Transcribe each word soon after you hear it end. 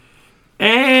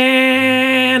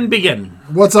begin.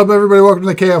 What's up, everybody? Welcome to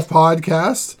the KF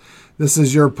Podcast. This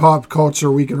is your Pop Culture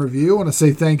Week in Review. I want to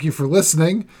say thank you for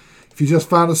listening. If you just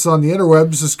found us on the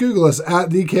interwebs, just Google us at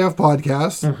the KF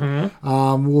Podcast.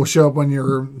 Mm-hmm. We'll show up on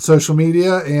your social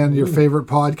media and your favorite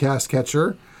podcast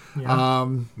catcher. Yeah.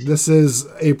 This is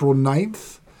April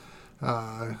 9th.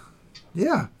 And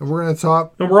we're going to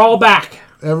talk. And we're all back.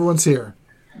 Everyone's here.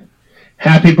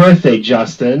 Happy birthday,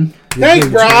 Justin. Thanks,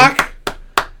 Brock.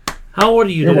 How old are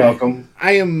you today? You're welcome.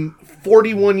 I am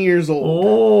 41 years old.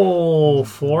 Oh,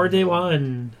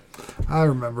 41. I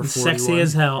remember 41. Sexy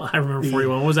as hell. I remember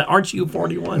 41. What was that? Aren't you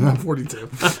 41? I'm 42.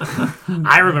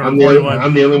 I remember 41.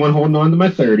 I'm the only one holding on to my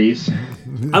 30s.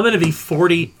 I'm going to be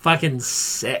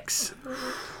 46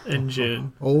 in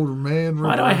June. Older man.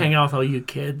 Why do I hang out with all you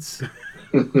kids?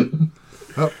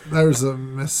 Oh, there's a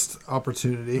missed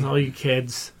opportunity. All you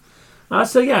kids.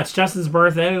 It's Justin's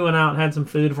birthday. We went out and had some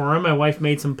food for him. My wife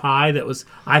made some pie that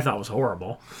I thought was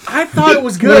horrible. I thought it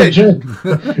was good.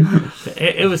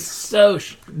 It was so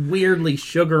weirdly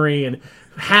sugary and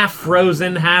half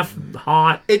frozen, half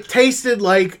hot. It tasted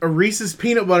like a Reese's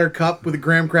peanut butter cup with a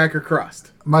graham cracker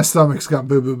crust. My stomach's got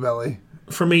boo-boo belly.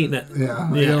 From eating it.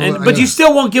 Yeah. But you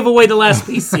still won't give away the last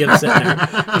piece you have sitting there,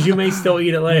 because you may still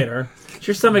eat it later. Is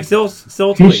your stomach still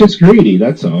tweet? He's just greedy,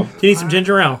 that's all. Do you need some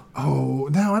ginger ale? Oh,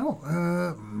 no, I don't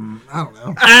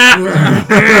know.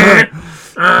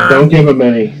 Don't give him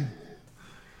any.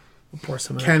 Pour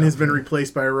some Ken has been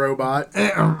replaced by a robot.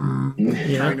 Trying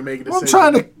to make a decision. I'm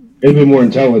trying to... Maybe be more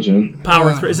intelligent.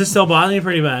 Power through. Is this still bothering you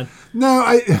pretty bad? No,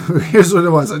 here's what it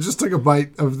was. I just took a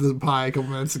bite of the pie a couple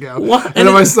minutes ago. What? And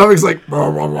then my stomach's like... Blah,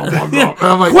 blah, blah, blah, blah. And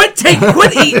I'm like... Quit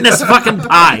eating this fucking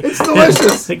pie. It's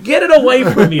delicious. Get it away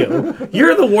from you.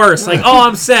 You're the worst. Like, oh,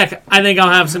 I'm sick. I think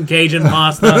I'll have some Cajun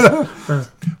pasta.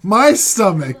 My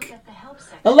stomach...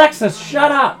 Alexa,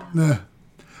 shut up.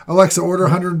 Alexa, order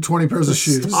 120 pairs of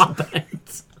shoes. Stop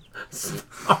it.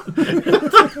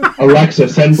 Alexa,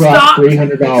 send Brock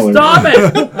 $300. Stop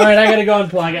it. All right, I got to go and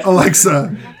plug it.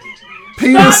 Alexa,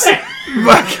 penis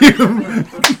vacuum.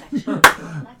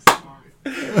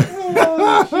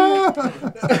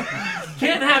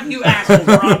 Can't have you assholes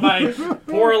around my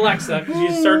poor Alexa, because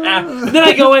you start and then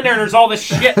I go in there and there's all this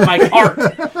shit in my cart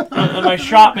on my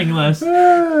shopping list.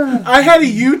 I had a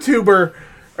YouTuber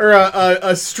or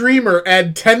a streamer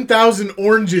add 10,000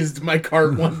 oranges to my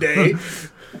cart one day.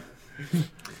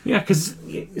 Yeah, because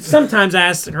sometimes I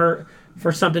ask her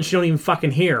for something she don't even fucking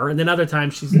hear, and then other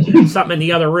times she's doing something in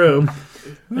the other room.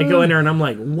 I go in there and I'm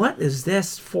like, what is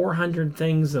this 400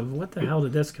 things of, what the hell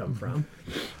did this come from?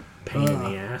 Pain in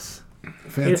the ass.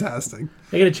 Fantastic.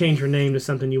 I gotta change her name to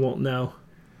something you won't know.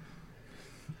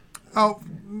 Oh,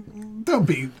 don't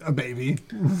be a baby.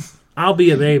 I'll be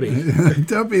a baby.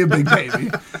 Don't be a big baby.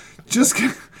 Just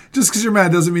because you're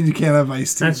mad doesn't mean you can't have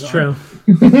iced tea. That's true.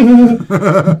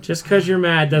 Just because you're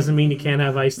mad doesn't mean you can't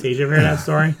have iced tea. Did you ever hear that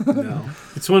story? No.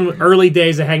 It's when early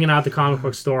days of hanging out at the comic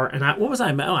book store, and I was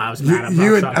mad about something.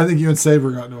 I think you and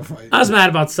Saber got into a fight. I was mad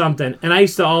about something, and I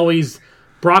used to always...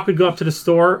 Brock would go up to the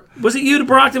store. Was it you,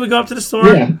 Brock, that would go up to the store?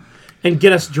 Yeah. And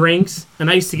get us drinks, and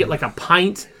I used to get like a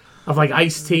pint of like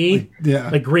iced tea.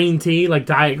 Like green tea, like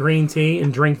diet green tea,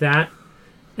 and drink that.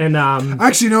 And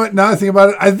actually, you know what? Now I think about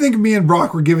it, I think me and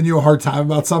Brock were giving you a hard time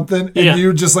about something, and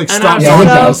you just like stopped. Yeah,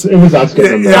 it was us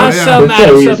getting them. I was so mad,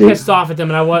 I was so pissed off at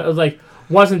them, and I was like,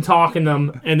 wasn't talking to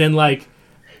them, and then like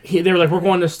they were like, we're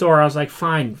going to the store. I was like,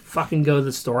 fine, fucking go to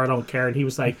the store. I don't care. And he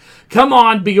was like, come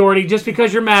on, Bjordy, just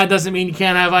because you're mad doesn't mean you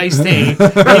can't have iced tea. And he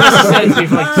said to me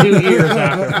for like 2 years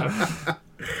after.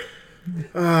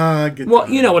 Well,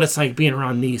 you know what it's like being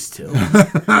around these two. You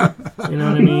know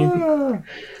what I mean?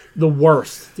 The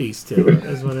worst, these two,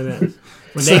 is what it is.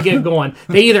 When they get going,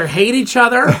 they either hate each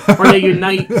other or they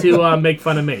unite to make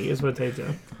fun of me, is what they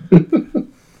do.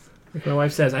 Like my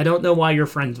wife says, I don't know why you're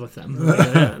friends with them.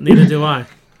 Neither do I.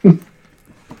 I'm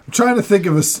trying to think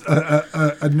of a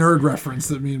nerd reference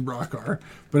that me and Brock are,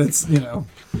 but it's,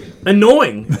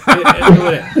 annoying. The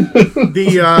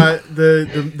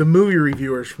movie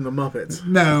reviewers from the Muppets.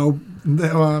 No,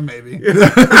 maybe.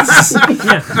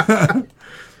 Yeah.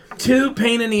 Two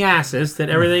pain in the asses that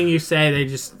everything you say, they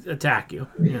just attack you.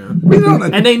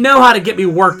 And they know how to get me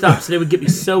worked up, so they would get me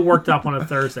so worked up on a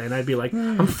Thursday, and I'd be like,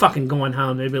 I'm fucking going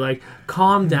home. They'd be like,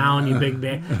 calm down, you big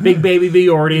baby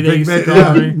Bjordy. They used to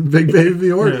call me. Big baby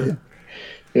Bjordy.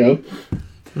 Yeah. Yep.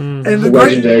 And the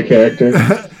legendary character.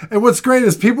 And what's great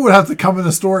is people would have to come in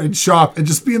the store and shop and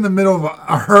just be in the middle of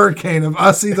a hurricane of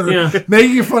us either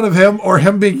making fun of him or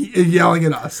him yelling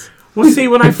at us. Well, see,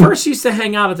 when I first used to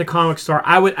hang out at the comic store,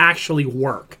 I would actually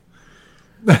work.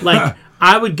 Like,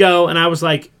 I would go and I was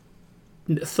like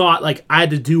thought like I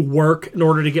had to do work in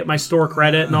order to get my store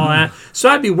credit and all that. So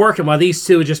I'd be working while these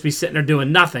two would just be sitting there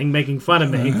doing nothing, making fun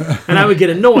of me. And I would get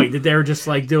annoyed that they were just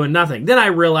like doing nothing. Then I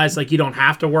realized like you don't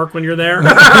have to work when you're there.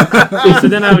 So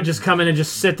then I would just come in and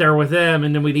just sit there with them,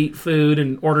 and then we'd eat food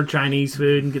and order Chinese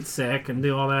food and get sick and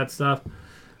do all that stuff.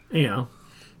 You know.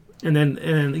 And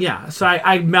then yeah, so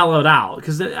I mellowed out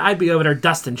because I'd be over there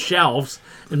dusting shelves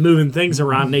and moving things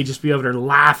around, and they'd just be over there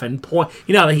laughing,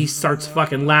 you know, he starts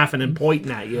fucking laughing and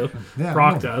pointing at you. Yeah,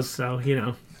 Brock does, so you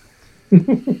know.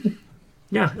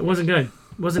 Yeah, it wasn't good.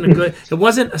 It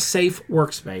wasn't a safe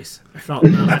workspace. I felt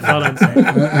unsafe.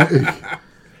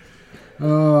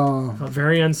 I felt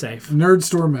very unsafe. Nerd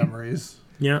store memories.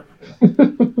 Yeah.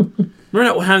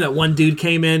 Remember that time that one dude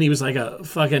came in? He was like a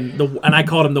fucking, and I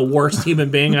called him the worst human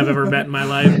being I've ever met in my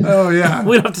life. Oh, yeah.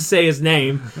 We don't have to say his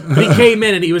name. But he came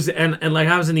in and he was, and like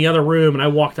I was in the other room and I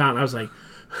walked out and I was like,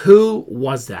 who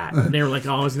was that? And they were like,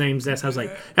 oh, his name's this. I was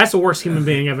like, that's the worst human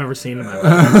being I've ever seen in my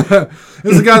life.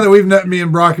 This is a guy that me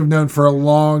and Brock have known for a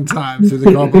long time through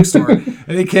the comic book store.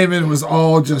 And he came in and was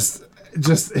all just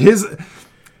his...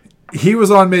 He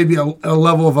was on maybe a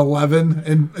level of 11,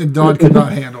 and Don could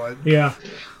not handle it. Yeah.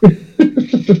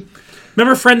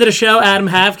 Remember friend of the show, Adam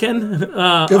Havkin?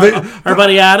 Our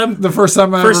buddy Adam? The first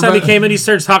time he came in, he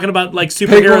started talking about like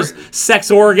superheroes,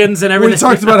 sex organs, and everything. We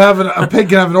talked about having a pig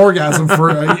can have an orgasm for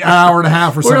an hour and a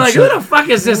half or something. We're like, who the fuck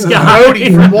is this guy?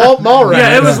 Cody from Mallrats.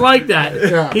 Yeah, it was like that.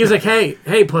 Yeah. He was like,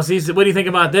 hey, pussies, what do you think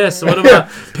about this? So what about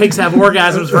pigs have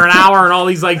orgasms for an hour and all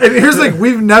these like... And here's like,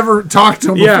 we've never talked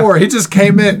to him before. He just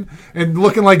came in and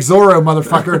looking like Zorro,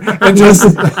 motherfucker, and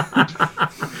just...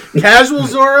 Casual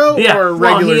Zorro or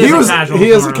regular? He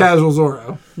is a casual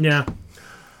Zorro. Yeah.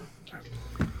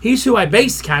 He's who I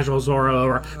based casual Zorro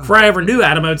over. Before I ever knew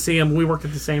Adam, I would see him. We worked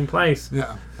at the same place.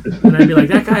 Yeah. And I'd be like,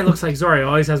 that guy looks like Zorro. He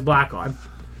always has black on.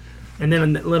 And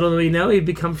then little do we know, he'd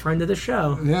become friend of the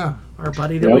show. Yeah. Our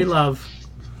buddy that we love.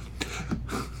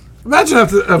 Imagine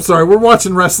I'm sorry, we're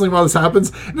watching wrestling while this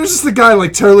happens, and there's just a guy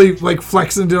like totally like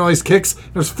flexing, doing all these kicks.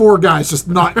 There's four guys just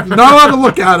not allowed to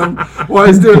look at him while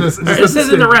he's doing this. This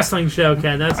isn't a wrestling show,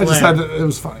 Ken. That's it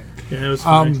was funny. Yeah, it was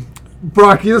funny.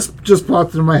 Brock, you just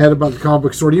popped into my head about the comic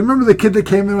book store. Do you remember the kid that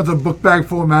came in with a book bag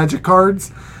full of magic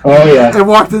cards? Oh yeah. And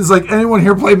walked in, and was like, anyone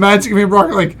here play Magic? Me and Brock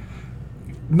are like,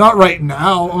 not right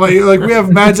now. Like we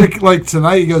have Magic like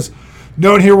tonight. He goes,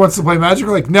 no one here wants to play Magic.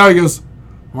 We're like, no. He goes,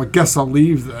 well, I guess I'll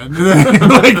leave then.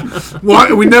 Like,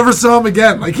 why? We never saw him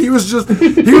again. Like he was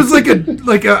like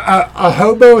a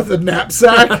hobo with a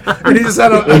knapsack, and he just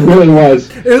had It really was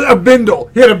a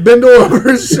bindle. He had a bindle over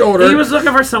his shoulder. He was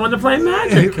looking for someone to play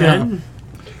Magic, Ken.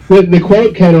 The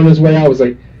quote Ken on his way out was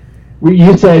like,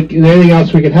 "You said anything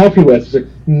else we can help you with?" He's like,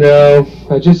 "No,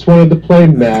 I just wanted to play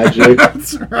Magic."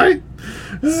 That's right.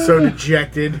 So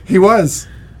dejected. He was.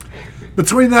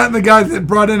 Between that and the guy that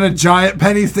brought in a giant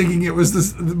penny thinking it was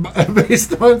this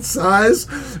based on size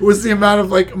was the amount of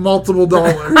like multiple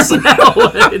dollars. No,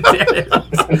 it didn't.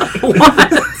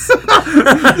 What?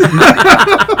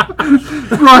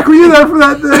 Brock, were you there for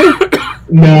that day?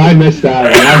 No, I missed that.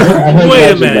 I heard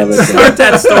Wait a legend minute. of it. Start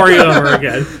that story over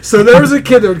again. So there was a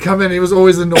kid that would come in. He was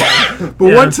always annoying.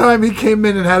 But one time he came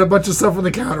in and had a bunch of stuff on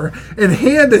the counter and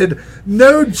handed,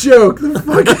 no joke, the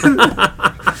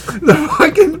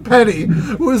fucking penny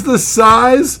was the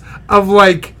size of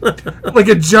like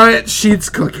a giant Sheets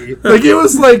cookie. Like it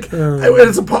was like,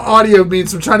 it's an audio mean,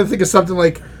 so I'm trying to think of something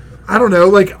like, I don't know,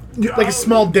 like a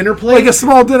small dinner plate? Like a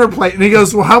small dinner plate. And he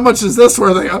goes, well, how much is this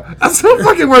worth? I go, that's not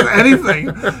fucking worth anything.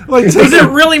 Like, is it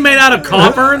really made out of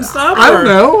copper and stuff? I don't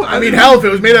know. I mean, hell, if it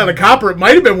was made out of copper, it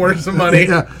might have been worth some money.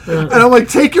 Yeah. And I'm like,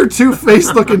 take your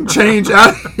two-faced looking change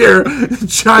out of here.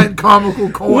 Giant comical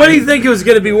coin. What do you think it was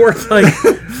going to be worth, like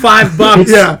 $5?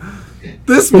 Yeah.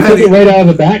 This We took penny. it right out of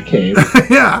the back cave.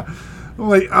 Yeah.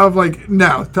 I'm like,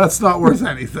 no, that's not worth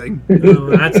anything.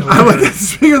 Oh, that's I'm like,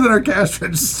 it's bigger than our cash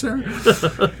register.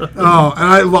 Oh,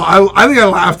 and I think I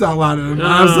laughed out loud at him.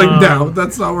 I was like, no,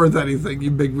 that's not worth anything,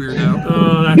 you big weirdo.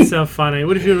 Oh, that's so funny.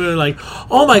 What if you were like,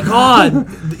 oh my God,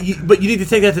 but you need to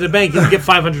take that to the bank and get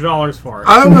 $500 for it?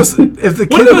 I almost, if the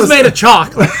kid What if it was made of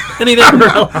chocolate? And he didn't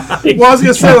realize. Well, I was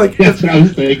going to say, like, That's what I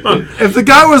was thinking. if the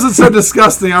guy wasn't so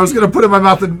disgusting, I was going to put it in my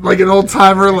mouth and, like an old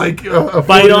timer, like a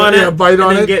Bite on it. Yeah, bite on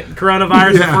and then it. get coronavirus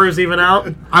before it was even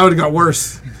out. I would have got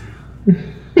worse.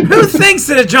 Who thinks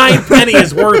that a giant penny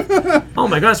is worth? Oh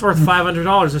my God, it's worth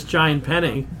 $500. This giant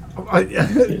penny.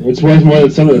 It's worth more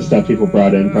than some of the stuff people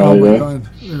brought in, Oh probably. my though. God.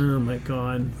 Oh my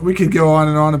God. We could go on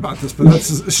and on about this, but that's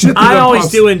just shit. I always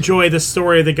do enjoy the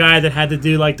story of the guy that had to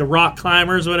do like the rock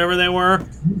climbers, whatever they were.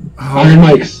 Iron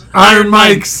Mike's. Iron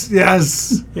Mike's,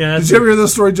 yes. Yeah. Did you ever hear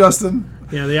this story, Justin?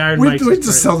 Yeah, the Iron We Mike's.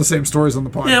 just tell the same stories on the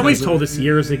podcast. Yeah, we told this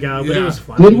years ago, but it Yeah. was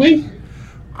fun. Did we?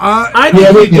 I Yeah, think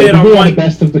we we did did. on We were on one. the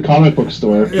best of the comic book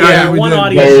store. Yeah, we one did.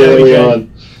 audio Very show we early did. on.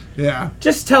 Yeah.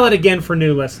 Just tell it again for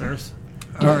new listeners.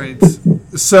 All right.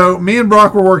 So me and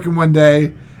Brock were working one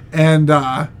day, and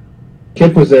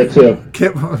Kip was there too.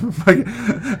 Kip,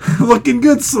 looking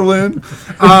good, saloon.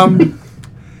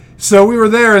 So we were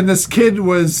there, and this kid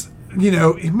was, I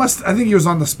think he was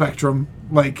on the spectrum,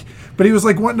 but he was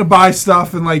wanting to buy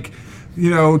stuff and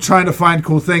trying to find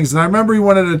cool things. And I remember he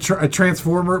wanted a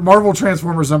Transformer, Marvel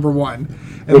Transformers #1,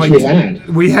 and Which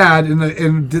we had,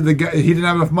 and did the guy, he didn't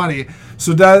have enough money,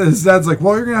 so his dad's like,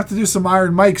 well, you're gonna have to do some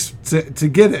Iron Mikes to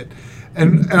get it,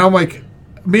 and I'm like.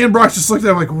 Me and Brock just looked at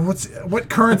him like, what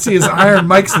currency is Iron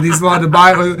Mike's that he's allowed to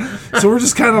buy? So we're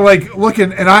just kind of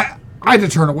looking, and I had to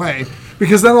turn away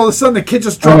because then all of a sudden the kid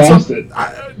just drops on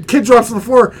the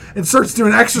floor and starts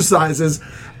doing exercises.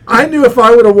 I knew if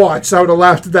I would have watched, I would have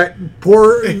laughed at that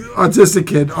poor autistic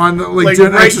kid on doing right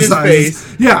in his exercises.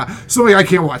 face. Yeah, so I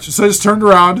can't watch it. So I just turned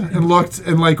around and looked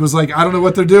and was like, I don't know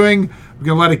what they're doing. We're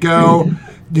gonna let it go.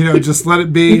 Just let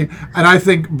it be. And I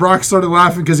think Brock started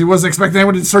laughing because he wasn't expecting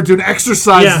anyone to start doing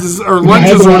exercises or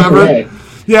lunges or whatever.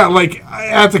 Yeah,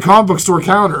 at the comic book store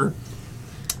counter.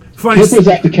 Funny. Kip was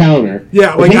at the counter.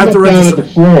 Yeah, he at the looked down register. at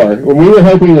the floor. When we were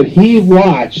hoping that he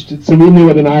watched, so we knew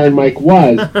what an Iron Mike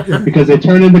was because they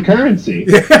turn into currency.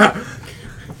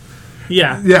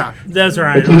 Yeah, those are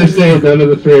But Iron to this day, none of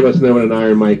the three of us know what an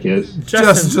Iron Mike is.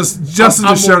 Justin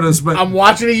just showed us, but I'm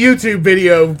watching a YouTube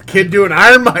video, kid doing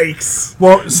Iron Mikes.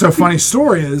 well, so funny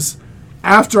story is,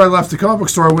 after I left the comic book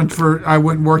store, I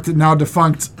went and worked at now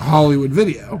defunct Hollywood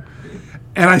Video,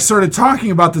 and I started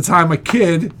talking about the time a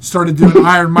kid started doing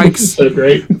Iron Mikes So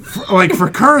great. for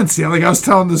currency. I was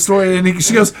telling the story, and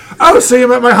she goes, "Oh, so you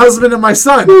met my husband and my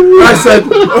son?" And I said,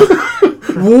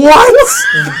 "What?"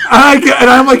 And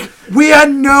I'm like, "We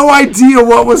had no idea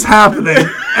what was happening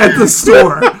at the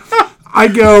store." I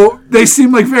go, "They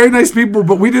seem like very nice people,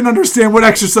 but we didn't understand what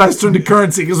exercise turned to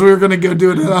currency because we were going to go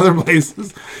do it in other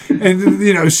places."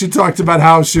 And she talked about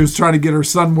how she was trying to get her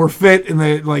son more fit, and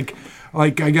they I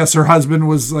guess her husband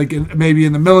was maybe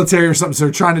in the military or something, so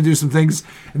they're trying to do some things,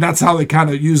 and that's how they kind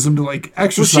of use them to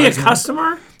exercise. Was she a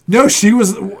customer? No, she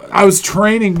was. I was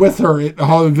training with her at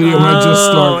Hollywood Video when I just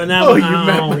started.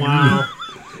 Wow.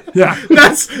 Yeah,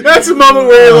 That's a moment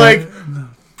where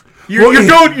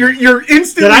you're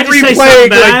instantly Did I just say replaying something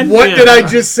bad? what Yeah. did I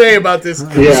just say about this?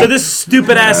 Yeah. So this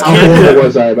stupid ass How kid. horrible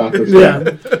was I about this? yeah.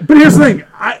 But here's the thing: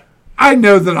 I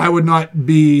know that I would not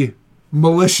be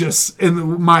malicious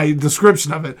in my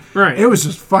description of it. Right. It was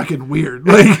just fucking weird.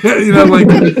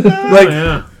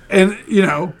 Yeah. And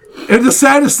and the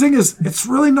saddest thing is, it's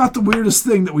really not the weirdest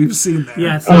thing that we've seen there.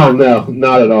 Yeah. It's Oh no,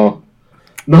 not at all.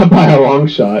 Not by a long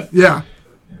shot. Yeah.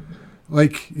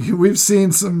 We've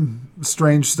seen some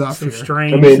strange stuff some here.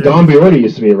 strange. I mean, Don Biordi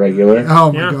used to be a regular.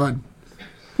 Oh my Yeah. god.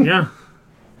 Yeah.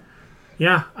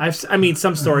 Yeah. I mean,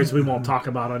 some stories we won't talk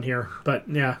about on here, but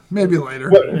yeah. Maybe later.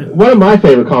 One of my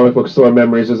favorite comic book store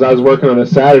memories is I was working on a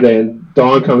Saturday and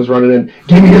Don comes running in,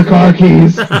 "Give me your car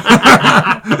keys."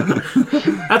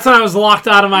 That's when I was locked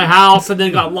out of my house and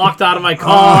then got locked out of my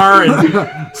car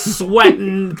and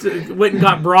sweating. Went and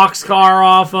got Brock's car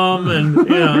off him, and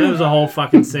it was a whole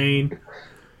fucking scene.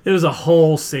 It was a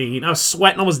whole scene. I was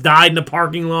sweating, almost died in the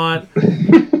parking lot,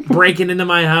 breaking into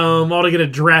my home, all to get a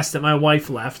dress that my wife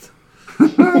left.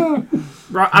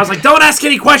 I was like, "Don't ask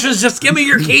any questions, just give me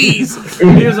your keys."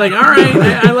 He was like, "All right,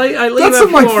 I leave That's it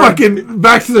some for fucking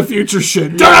Back to the Future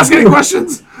shit. Don't ask any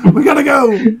questions. We gotta go.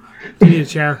 You need a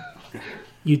chair.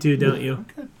 You too, don't you?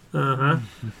 Uh-huh.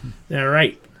 All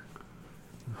right.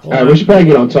 All right, we should probably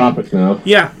get on topic now.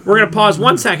 Yeah, we're going to pause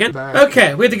 1 second.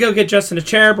 Okay, we had to go get Justin a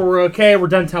chair, but we're okay. We're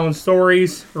done telling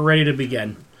stories. We're ready to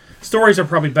begin. Stories are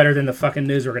probably better than the fucking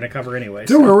news we're going to cover anyway.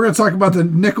 Don't worry, we're gonna talk about the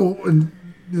nickel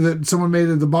that someone made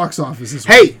at the box office this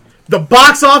week. Hey, the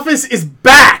box office is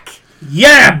back.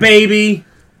 Yeah, baby!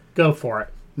 Go for it.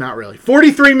 Not really.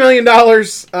 $43 million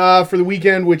for the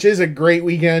weekend, which is a great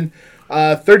weekend.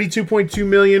 $32.2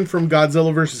 million from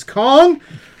Godzilla vs. Kong.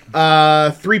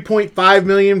 $3.5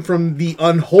 million from The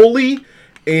Unholy.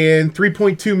 And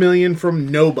 $3.2 million from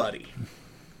Nobody.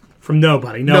 From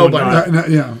nobody. No one Nobody. got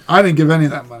it. Yeah, I didn't give any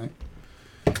of that money.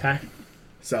 Okay.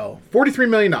 So, $43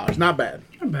 million. Not bad.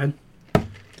 Not bad.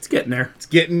 It's getting there. It's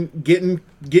getting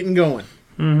going.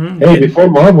 Hey, before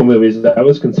Marvel movies, that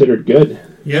was considered good.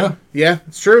 Yeah. Yeah,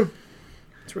 it's true.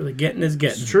 It's really getting is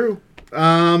getting. It's true.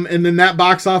 And then that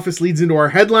box office leads into our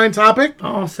headline topic.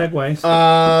 Oh, segues.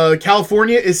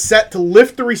 California is set to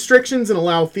lift the restrictions and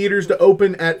allow theaters to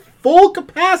open at full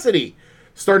capacity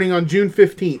starting on June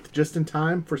 15th, just in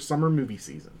time for summer movie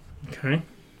season. Okay.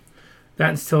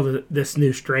 That's until this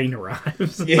new strain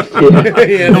arrives. Yeah,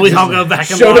 And we all go back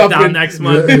and lockdown next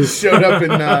month. Showed up in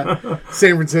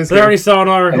San Francisco. They already saw an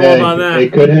article about that.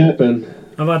 It could happen.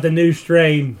 About the new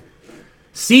strain.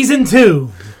 Season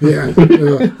 2. Yeah.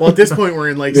 Well, at this point, we're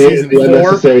in like season The 4.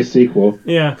 unnecessary sequel.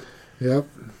 Yeah. Yep.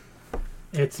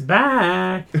 It's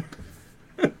back.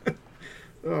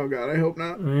 Oh, God, I hope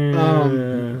not.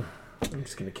 I'm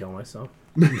just going to kill myself.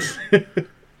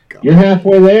 You're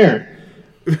halfway there.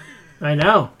 I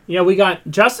know. Yeah,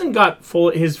 Justin got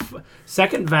his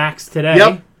second vax today.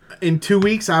 Yep. In 2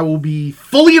 weeks, I will be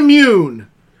fully immune.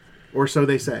 Or so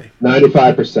they say.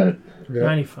 95%. Yep.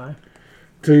 95.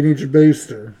 So you need your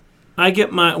booster. I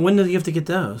get when do you have to get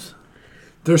those?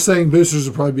 They're saying boosters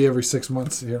will probably be every 6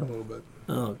 months here in a little bit.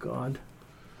 Oh, God.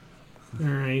 All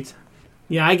right.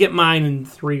 Yeah, I get mine in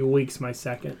 3 weeks, my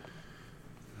second.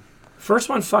 First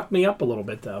one fucked me up a little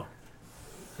bit, though.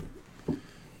 I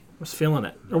was feeling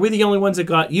it. Are we the only ones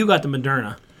that you got the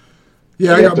Moderna?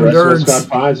 Yeah, I got the rest of us Moderna's.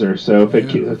 got Pfizer, so if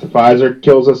the Pfizer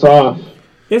kills us off.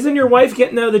 Isn't your wife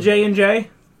getting the J&J?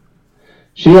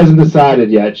 She hasn't decided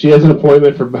yet. She has an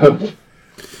appointment for both.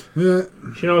 Yeah.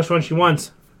 She knows which one she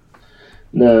wants.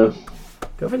 No.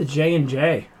 Go for the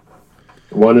J&J.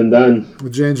 One and done.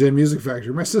 With J&J Music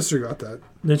Factory. My sister got that.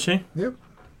 Did she? Yep.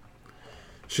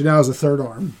 She now has a third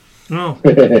arm. Oh.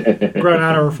 Grown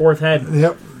out of her fourth head.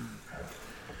 Yep.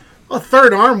 A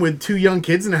third arm with 2 young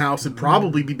kids in the house would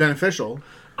probably be beneficial.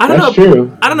 That's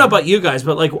true. I don't know about you guys,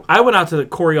 but like I went out to the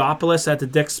Coriopolis at the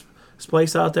Dick's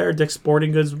place out there, Dick's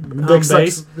Sporting Goods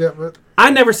base. Yeah, but I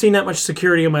never seen that much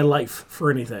security in my life for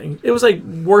anything. It was like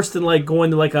worse than like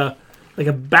going to like a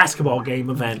basketball game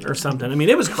event or something. I mean,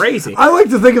 it was crazy. I like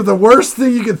to think of the worst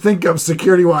thing you could think of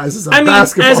security-wise is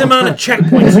basketball. As amount of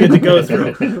checkpoints you had to go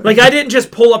through. Like, I didn't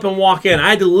just pull up and walk in. I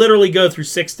had to literally go through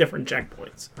 6 different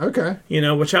checkpoints. Okay.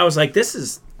 Which I was like, this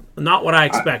is not what I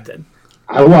expected.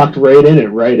 I walked right in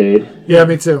at Rite Aid. Yeah,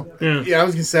 me too. Yeah, I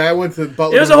was gonna say I went to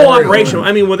Butler. It was a whole operation.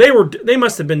 I mean, they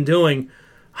must have been doing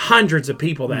hundreds of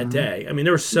people that day. I mean,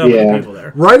 there were so many people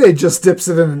there. Rite Aid just dips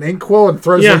it in an inkwell and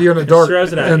throws it at you in the dark.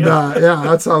 Throws it at and you.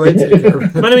 that's how they take care of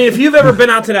it. But I mean, if you've ever been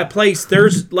out to that place,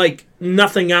 there's like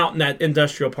nothing out in that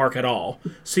industrial park at all.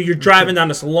 So you're driving down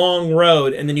this long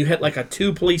road, and then you hit like a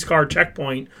 2 police car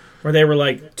checkpoint where they were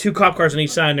like 2 cop cars on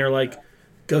each side, and they're like,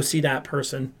 "Go see that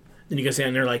person." Then you go see it,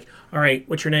 and they're like, "All right,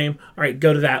 what's your name? All right,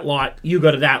 go to that lot. You go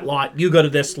to that lot. You go to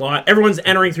this lot." Everyone's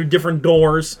entering through different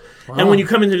doors. Wow. And when you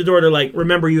come into the door, they're like,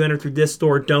 "Remember, you entered through this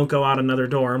door. Don't go out another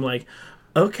door." I'm like,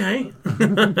 okay,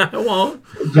 I won't.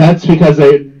 That's because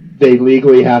they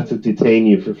legally have to detain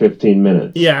you for 15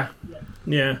 minutes. Yeah.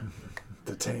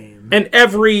 Detain. And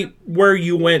everywhere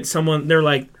you went, they're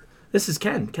like, "This is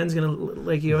Ken. Ken's going to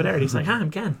like you over there." And he's like, "Hi,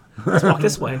 I'm Ken. Let's walk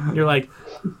this way." And you're like,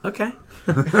 okay.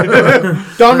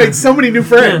 Don made so many new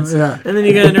friends. Yeah. And then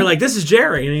you go and they're like, "This is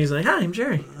Jerry." And he's like, "Hi, I'm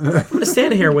Jerry. I'm going to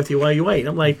stand here with you while you wait."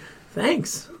 I'm like,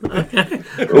 "Thanks." Okay.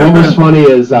 What was funny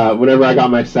is whenever I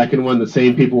got my second one, the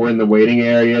same people were in the waiting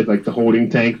area, like the holding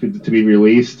tank to be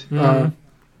released.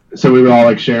 So we were all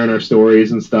like sharing our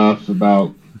stories and stuff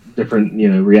about different,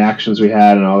 reactions we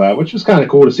had and all that, which was kind of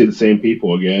cool to see the same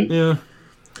people again. Yeah.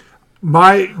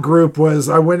 My group was,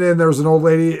 I went in, there was an old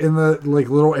lady in the like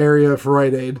little area for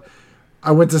Rite Aid.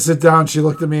 I went to sit down, she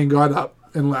looked at me and got up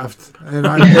and left. And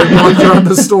I walked around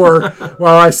the store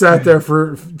while I sat there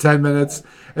for 10 minutes.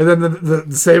 And then the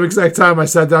same exact time I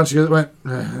sat down, she went,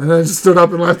 and then just stood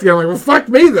up and left again. I'm like, well, fuck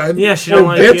me then. Yeah, she don't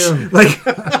like bitch. you. Like,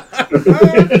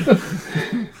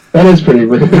 that is pretty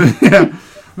rude. Yeah.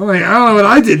 I'm like, I don't know what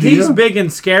I did to you. He's big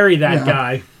and scary, that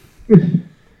guy. Being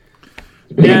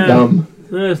dumb.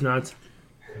 That is nuts.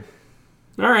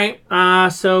 All right.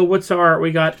 So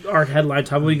we got our headline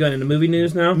top. We got into movie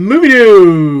news now. Movie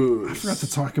news. I forgot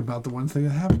to talk about the one thing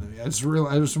that happened to me. I just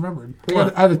remembered.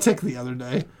 I had a tick the other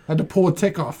day. I had to pull a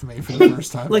tick off me for the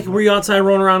first time. Like, were you outside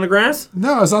rolling around the grass?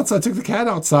 No, I was outside. I took the cat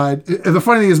outside. And the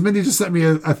funny thing is, Mindy just sent me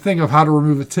a thing of how to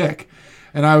remove a tick.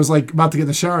 And I was like about to get in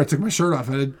the shower. I took my shirt off.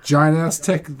 I had a giant ass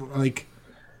tick, like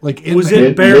in was there.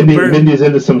 it buried? Mindy's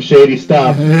into some shady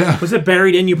stuff. Yeah. Was it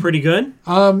buried in you pretty good?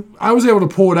 I was able to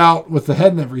pull it out with the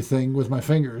head and everything with my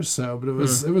fingers. So, but it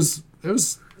was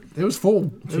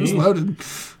full. It was loaded.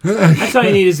 That's all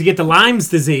you need is to get the Lyme's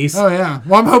disease. Oh yeah.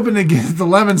 Well, I'm hoping to get the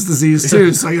Lemon's disease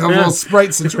too, so I get a little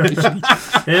Sprite situation.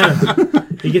 Yeah.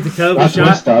 You get the COVID That's shot.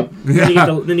 messed up.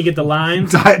 Then you get the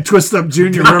lines. Diet Twist Up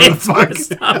Junior. Whatever the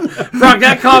fuck. Brock,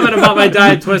 that comment about my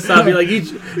Diet Twist Up, be like,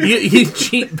 you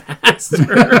cheap bastard.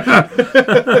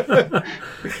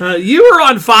 You were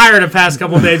on fire the past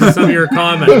couple of days with some of your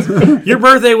comments. Your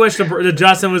birthday wish to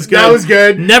Justin was good. That was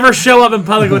good. Never show up in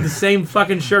public with the same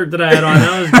fucking shirt that I had on.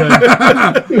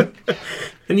 That was good.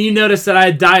 And you noticed that I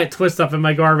had Diet Twist Up in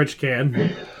my garbage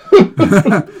can.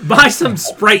 Buy some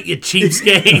Sprite, you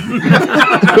cheapskate.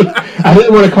 I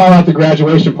didn't want to call out the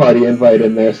graduation party invite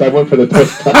in there, so I went for the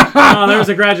twist up. Oh, there was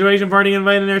a graduation party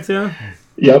invite in there too?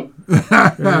 Yep.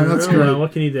 That's great. Well,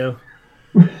 what can you do?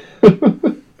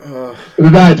 The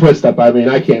Diet Twist Up, I mean,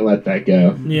 I can't let that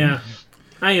go. Yeah,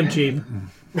 I am cheap.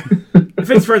 If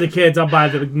it's for the kids, I'll buy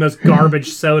the most garbage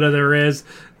soda there is.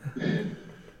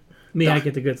 Me, I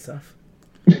get the good stuff.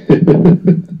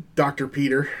 Dr.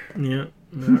 Peter. Yeah.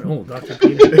 Oh, Dr.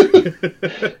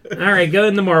 Peter. All right, go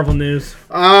into Marvel news.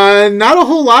 Not a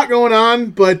whole lot going on,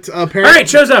 but apparently... All right,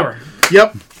 show's over.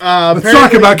 Yep. Let's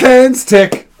talk about Ken's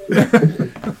Tick.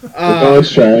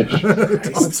 It's trash.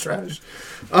 It's trash.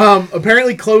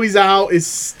 Apparently, Chloe Zhao is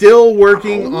still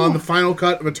working on the final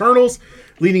cut of Eternals,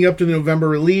 leading up to the November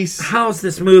release. How's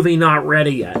this movie not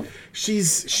ready yet? She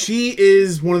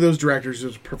is one of those directors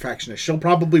who's a perfectionist. She'll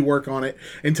probably work on it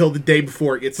until the day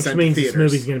before it gets Which sent means to this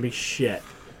theaters. movie's going to be shit.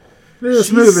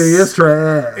 This movie is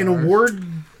trash. In a word,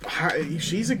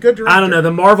 she's a good director. I don't know.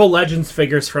 The Marvel Legends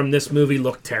figures from this movie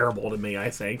look terrible to me, I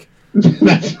think.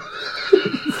 That's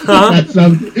Huh?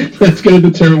 that's going to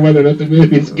determine whether or not the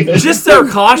movie's good. Just their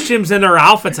costumes and their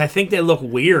outfits, I think they look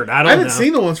weird. I I haven't know.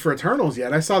 seen the ones for Eternals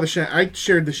yet. I saw I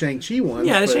shared the Shang-Chi ones.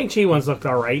 Yeah, the but- Shang-Chi ones looked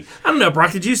all right. I don't know,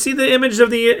 Brock. Did you see the image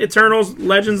of the Eternals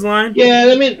Legends line? Yeah,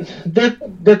 I mean,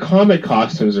 their comic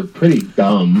costumes are pretty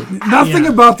dumb. Nothing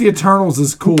Yeah. about the Eternals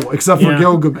is cool except for Yeah.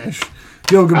 Gilgamesh.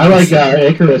 I like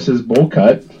Icarus's bowl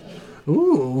cut.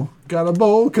 Ooh, got a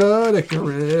bowl cut,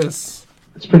 Icarus.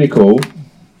 It's pretty cool.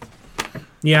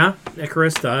 Yeah,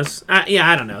 Icarus does. Yeah,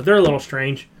 I don't know. They're a little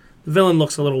strange. The villain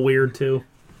looks a little weird, too.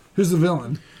 Who's the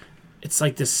villain? It's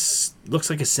like this...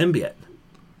 Looks like a symbiote.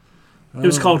 It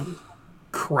was called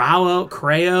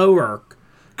Creo, or...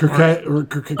 I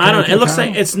don't know. It looks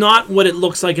like... It's not what it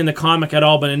looks like in the comic at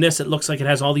all, but in this, it looks like it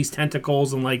has all these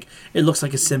tentacles, and, like, it looks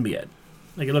like a symbiote.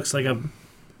 Like, it looks like a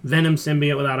Venom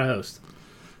symbiote without a host.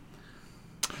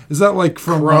 Is that like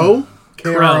from Crow?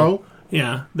 Crow.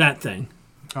 Yeah, that thing.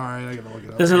 All right, I gotta look it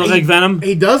up. Doesn't it look like Venom?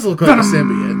 He does look like a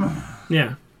symbiote.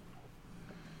 Yeah.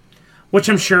 Which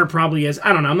I'm sure probably is.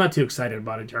 I don't know. I'm not too excited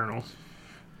about Eternals.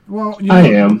 Well, I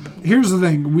am. Here's the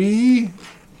thing: we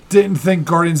didn't think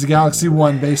Guardians of the Galaxy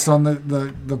 1, based on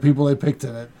the people they picked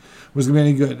in it, was gonna be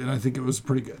any good, and I think it was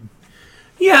pretty good.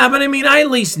 Yeah, but I mean, I at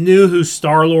least knew who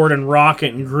Star-Lord and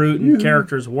Rocket and Groot and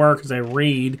characters were because I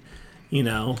read, you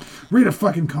know. Read a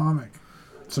fucking comic.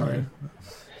 Sorry.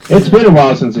 It's been a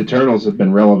while since Eternals have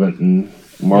been relevant in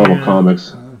Marvel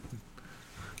comics.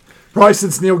 Probably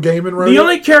since Neil Gaiman wrote The it.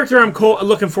 only character I'm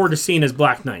looking forward to seeing is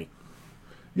Black Knight.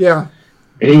 Yeah.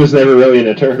 And he was never really an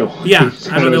Eternal. Yeah, He's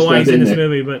I don't know why he's kind in of this there.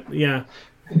 movie, but yeah.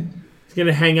 He's going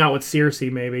to hang out with Circe,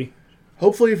 maybe.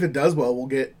 Hopefully, if it does well, we'll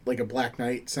get like a Black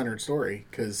Knight-centered story,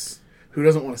 because who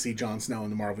doesn't want to see Jon Snow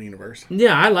in the Marvel Universe?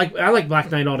 Yeah, I like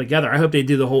Black Knight altogether. I hope they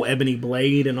do the whole Ebony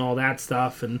Blade and all that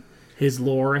stuff and his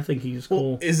lore. I think he's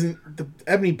cool. Isn't the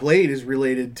Ebony Blade is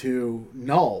related to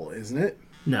Null, isn't it?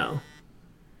 No.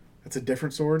 That's a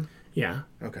different sword? Yeah.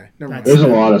 Okay, never mind. There's a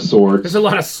lot of swords. There's a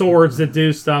lot of swords that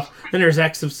do stuff. Then there's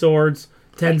X of swords,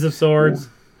 tens of swords.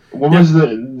 What was the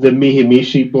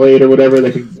Mihimishi blade or whatever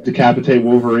that could decapitate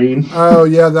Wolverine? Oh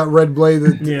yeah, that red blade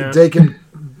that Yeah. Dakin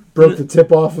broke the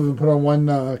tip off of and put on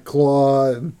one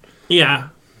claw. And... Yeah.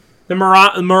 The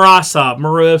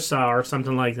Marosa, or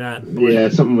something like that. Yeah,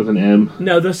 something with an M.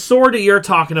 No, the sword that you're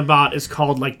talking about is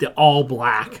called, like, the All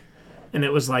Black. And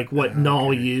it was, like, what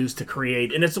Null used to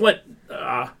create. And it's what...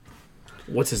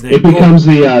 what's his name? It becomes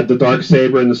the dark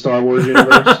saber in the Star Wars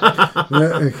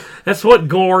universe. That's what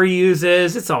Gore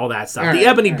uses. It's all that stuff. All The right,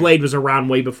 Ebony all right. Blade was around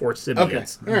way before Okay,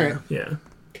 symbiotes. all right. Yeah.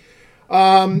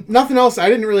 Nothing else. I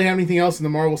didn't really have anything else in the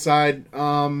Marvel side.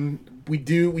 We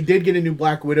did get a new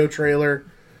Black Widow trailer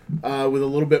with a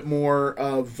little bit more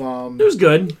of. It was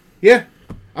good. Yeah,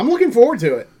 I'm looking forward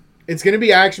to it. It's going to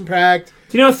be action packed.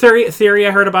 Do you know a theory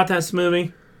I heard about this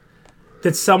movie?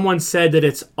 That someone said that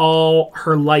it's all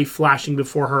her life flashing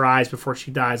before her eyes before she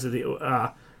dies of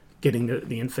the getting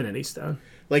the Infinity Stone.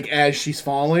 Like as she's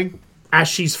falling. as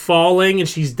she's falling and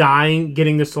she's dying,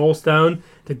 getting the Soul Stone,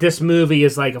 that this movie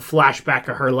is like a flashback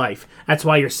of her life. That's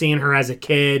why you're seeing her as a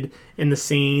kid in the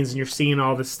scenes, and you're seeing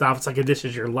all this stuff. It's like this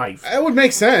is your life. That would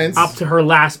make sense. Up to her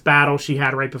last battle she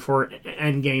had right before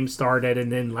Endgame started,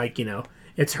 and then, like, you know,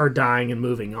 it's her dying and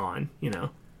moving on, you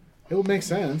know. It would make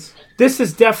sense. This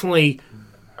is definitely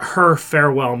her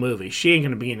farewell movie. She ain't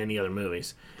going to be in any other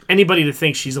movies. Anybody that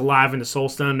thinks she's alive in the Soul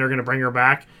Stone and they're going to bring her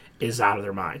back is out of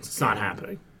their minds. It's not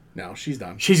happening. No, she's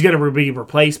done. She's going to be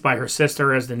replaced by her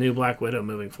sister as the new Black Widow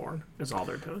moving forward. That's all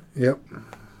they're doing. Yep.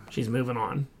 She's moving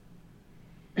on.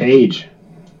 Paige.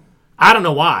 I don't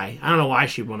know why. I don't know why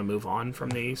she'd want to move on from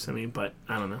these. I mean, but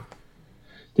I don't know.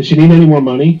 Does she need any more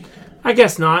money? I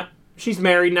guess not. She's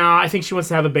married now. I think she wants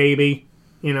to have a baby,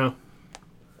 you know.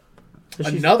 So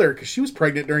Another, because she was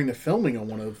pregnant during the filming on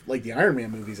one of, like, the Iron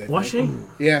Man movies, I think. Was she?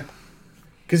 Yeah.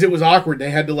 Because it was awkward.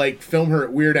 They had to, like, film her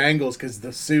at weird angles because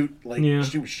the suit, like,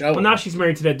 she was showing. Well, now she's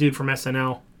married to that dude from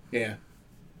SNL. Yeah.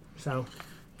 So,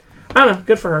 I don't know.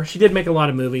 Good for her. She did make a lot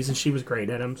of movies, and she was great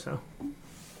at them, so.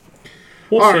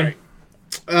 We'll All see.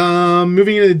 right.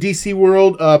 Moving into the DC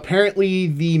world, apparently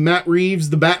the Matt Reeves,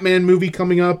 the Batman movie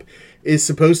coming up, is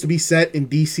supposed to be set in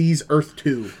DC's Earth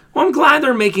 2. Well, I'm glad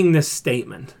they're making this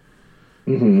statement.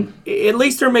 Mm-hmm. At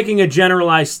least they're making a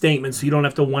generalized statement, so you don't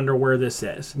have to wonder where this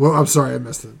is. Well, I'm sorry, I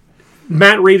missed it.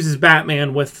 Matt Reeves is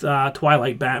Batman with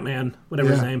Twilight Batman,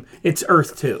 whatever his name. It's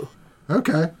Earth 2.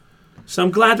 Okay. So I'm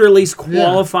glad they're at least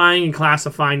qualifying and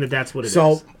classifying that that's what it is.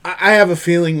 So I have a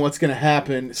feeling what's going to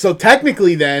happen. So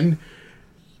technically then,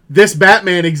 this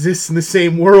Batman exists in the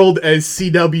same world as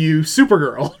CW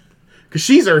Supergirl. Because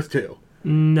she's Earth 2.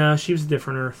 No, she was a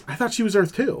different Earth. I thought she was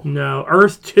Earth 2. No,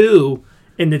 Earth 2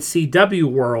 in the CW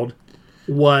world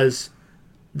was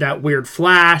that weird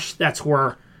Flash. That's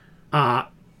where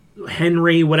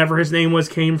Henry, whatever his name was,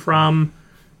 came from.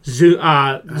 Zoom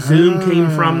came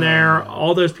from there.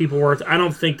 All those people were... I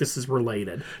don't think this is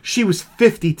related. She was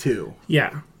 52.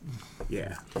 Yeah.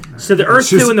 Yeah. So the Earth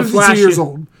She's 2 in the 52 Flash... years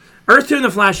old. Earth 2 in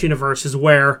the Flash universe is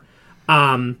where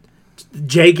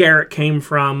Jay Garrett came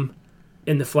from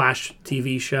in the Flash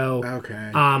TV show. Okay.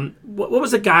 What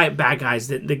was the bad guys?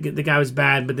 The guy was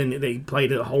bad, but then they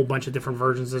played a whole bunch of different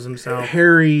versions of himself.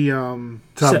 Harry...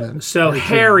 Tubman. So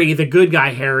Harry, the good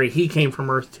guy Harry, he came from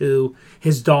Earth 2.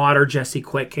 His daughter, Jessie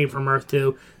Quick, came from Earth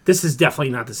 2. This is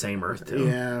definitely not the same Earth 2.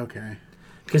 Yeah, okay.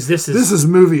 Because this is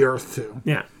movie Earth 2.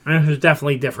 Yeah, it's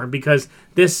definitely different because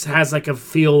this has like a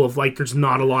feel of like there's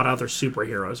not a lot of other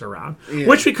superheroes around. Yeah.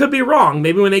 Which we could be wrong.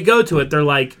 Maybe when they go to it, they're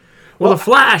like, well, the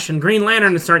Flash and Green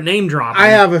Lantern and start name dropping. I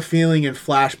have a feeling in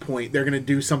Flashpoint they're going to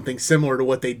do something similar to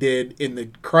what they did in the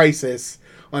Crisis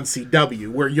on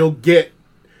CW, where you'll get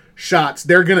shots.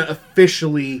 They're going to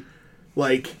officially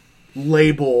like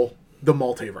label the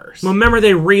multiverse. Well, remember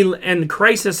and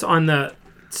Crisis on the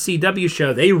CW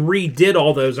show, they redid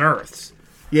all those Earths.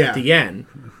 Yeah. At the end,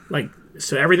 like,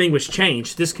 so everything was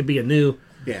changed. This could be a new.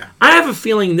 Yeah. I have a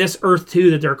feeling this Earth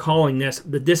 2 that they're calling that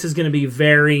this is going to be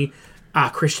very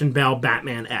Christian Bale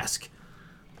Batman-esque.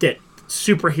 That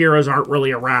superheroes aren't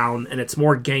really around, and it's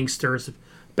more gangsters,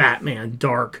 Batman,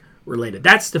 dark related.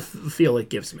 That's the feel it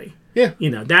gives me. Yeah. You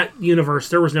know, that universe,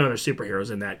 there was no other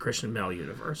superheroes in that Christian Bale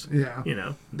universe. Yeah. You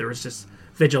know, there was just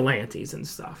vigilantes and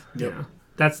stuff. Yep. You know,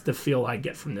 that's the feel I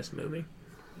get from this movie.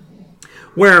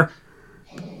 Where,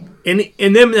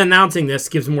 in them announcing this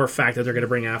gives more fact that they're going to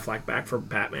bring Affleck back for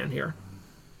Batman here.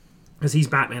 Because he's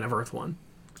Batman of Earth 1.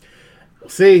 We'll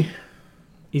see.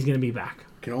 He's going to be back.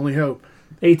 Can only hope.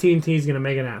 AT&T is going to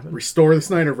make it happen. Restore the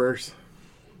Snyderverse.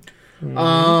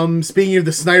 Speaking of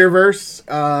the Snyderverse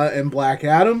and Black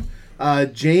Adam,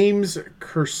 James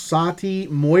Kersati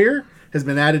Moyer has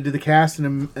been added to the cast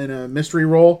in a mystery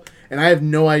role, and I have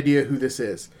no idea who this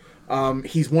is.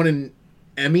 He's won an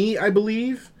Emmy, I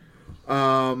believe,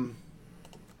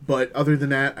 but other than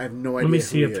that, I have no idea. Let me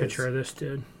see a picture of this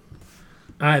dude.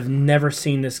 I've never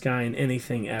seen this guy in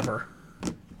anything ever.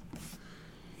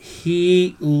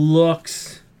 He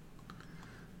looks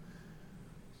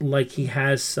like he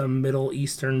has some Middle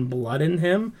Eastern blood in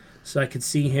him, so I could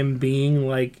see him being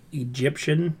like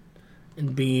Egyptian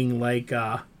and being like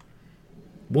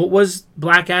what was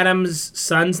Black Adam's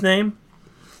son's name?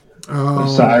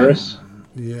 Osiris.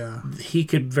 Yeah. He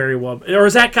could very well, or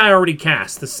is that guy already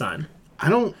cast, the son? I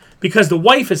don't, because the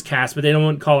wife is cast, but they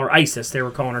don't call her Isis. They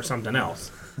were calling her something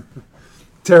else.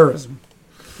 Terrorism.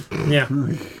 Yeah,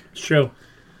 it's true.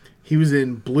 He was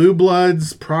in Blue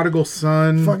Bloods, Prodigal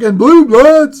Son. Fucking Blue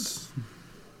Bloods.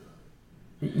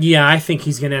 Yeah, I think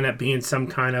he's going to end up being some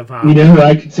kind of... you know who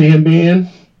I could see him being?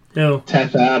 No.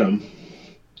 Teth Adam.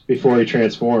 Before he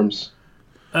transforms.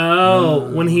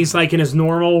 Oh, when he's like in his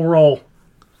normal role.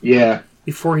 Yeah.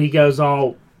 Before he goes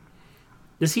all...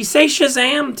 Does he say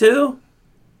Shazam, too?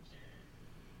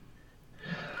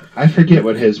 I forget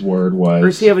what his word was. Or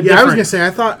does he have a I different... was gonna say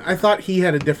I thought he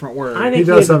had a different word. I think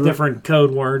he has a different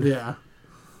code word. Yeah.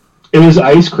 It was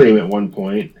ice cream at one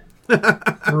point.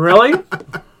 Really?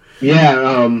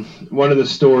 Yeah, one of the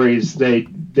stories, they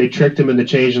tricked him into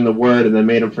changing the word and then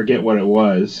made him forget what it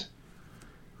was.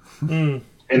 And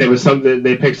it was something,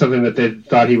 they picked something that they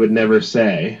thought he would never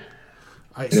say.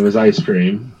 And it was ice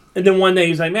cream. And then one day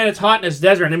he's like, man, it's hot in this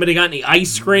desert. Anybody got any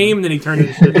ice cream? And then he turned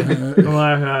into shit. Do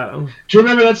you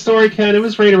remember that story, Ken? It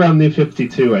was right around New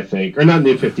 52, I think. Or not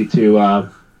New 52,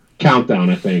 Countdown,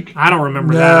 I think. I don't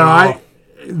remember that at all.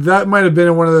 That might have been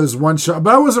in one of those one shot,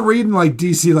 but I wasn't reading like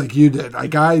DC like you did.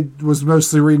 Like I was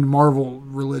mostly reading Marvel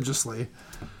religiously.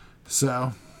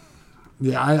 So,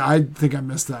 yeah, I think I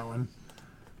missed that one.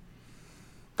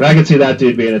 But I could see that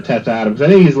dude being a Teth Adams. I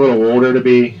think he's a little older to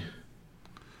be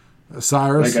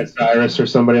Cyrus, like a Cyrus or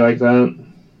somebody like that.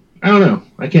 I don't know.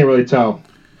 I can't really tell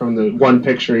from the one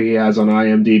picture he has on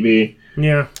IMDb.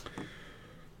 Yeah.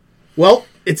 Well,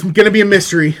 it's going to be a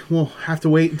mystery. We'll have to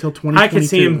wait until 2022. I could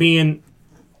see him being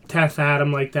Teth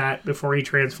Adam like that before he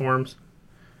transforms.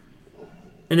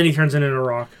 And then he turns into a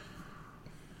rock.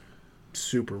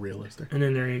 Super realistic. And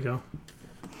then there you go.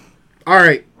 All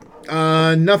right.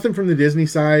 Nothing from the Disney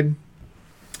side.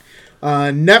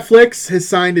 Netflix has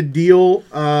signed a deal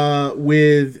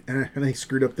with... And I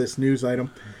screwed up this news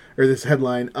item. Or this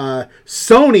headline.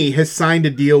 Sony has signed a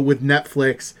deal with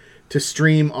Netflix to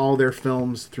stream all their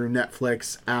films through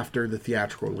Netflix after the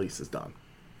theatrical release is done.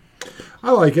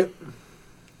 I like it.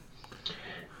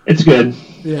 It's good.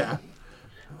 Yeah.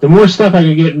 The more stuff I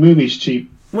can get in movies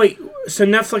cheap. Wait, so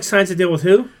Netflix signs a deal with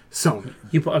who? Sony.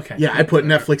 Okay. Yeah, I put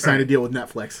Netflix signed a deal with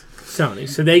Netflix. Sony.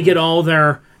 So they get all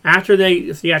their... After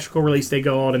they theatrical release, they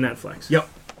go all to Netflix. Yep.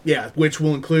 Yeah, which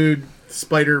will include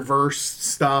Spider-Verse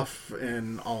stuff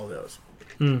and all of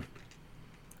those.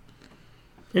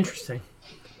 Interesting.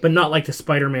 But not like the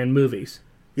Spider-Man movies.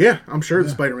 Yeah, I'm sure the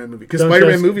Spider-Man movie. Because Those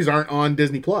Spider-Man guys- movies aren't on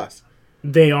Disney+. Plus.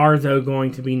 They are, though,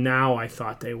 going to be now. I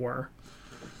thought they were.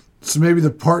 So maybe the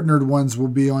partnered ones will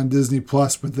be on Disney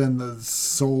Plus, but then the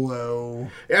solo.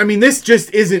 I mean, this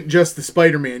just isn't just the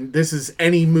Spider-Man. This is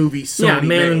any movie Sony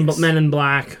makes. Men in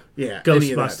Black. Yeah,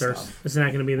 any of that Ghostbusters. stuff. Isn't that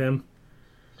going to be them?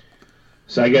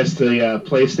 So I guess the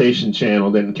PlayStation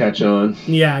channel didn't catch on.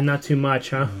 Yeah, not too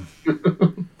much, huh?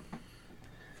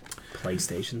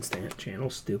 PlayStation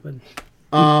channel, stupid.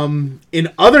 In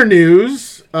other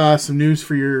news, some news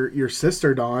for your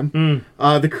sister, Dawn.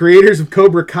 The creators of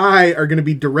Cobra Kai are going to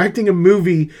be directing a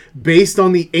movie based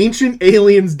on the Ancient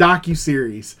Aliens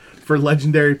docuseries for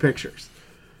Legendary Pictures.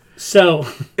 So,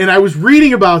 And I was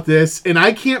reading about this, and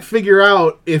I can't figure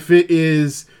out if it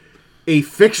is a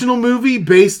fictional movie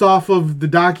based off of the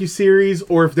docuseries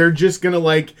or if they're just going to,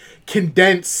 like,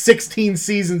 condense 16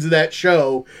 seasons of that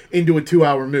show into a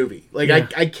 2-hour movie. Like, Yeah.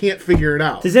 I can't figure it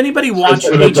out. does anybody watch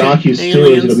Instead of a Ancient docu-series,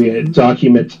 Aliens? it'll be a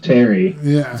documentary.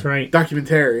 Yeah. That's right.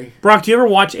 Documentary. Brock, do you ever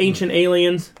watch Ancient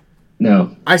Aliens?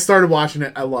 No. I started watching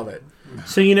it. I love it.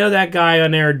 So you know that guy on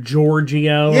there,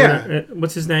 Giorgio? Yeah.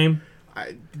 What's his name?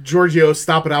 Giorgio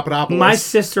Stoppadopoulos. My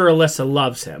sister Alyssa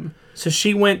loves him. So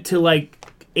she went to, like,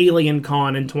 Alien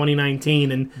Con in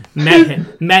 2019 and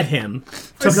met him.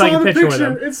 Took saw like a the picture with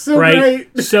picture. him. It's so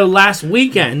great. So last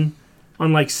weekend,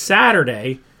 on like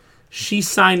Saturday, she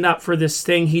signed up for this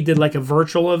thing. He did like a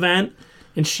virtual event,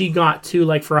 and she got to,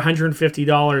 like, for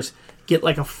 $150, get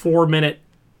like a 4-minute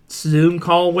Zoom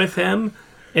call with him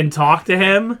and talk to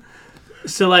him.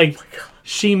 So like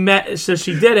she did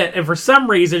it, and for some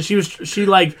reason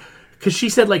because she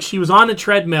said like she was on the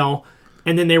treadmill,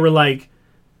 and then they were like,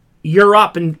 you're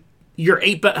up and you're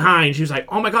 8 behind. She was like,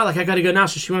 oh my God, like I gotta go now.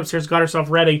 So she went upstairs, got herself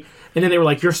ready, and then they were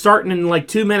like, you're starting in like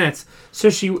 2 minutes. So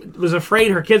she was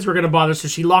afraid her kids were gonna bother, so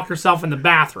she locked herself in the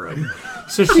bathroom.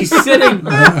 So she's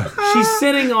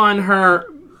sitting on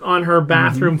her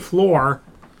bathroom floor,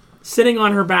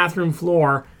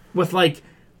 with like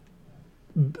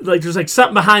there's like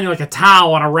something behind her, like a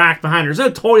towel on a rack behind her. There's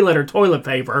no toilet or toilet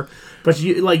paper, but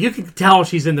you can tell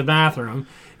she's in the bathroom.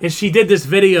 And she did this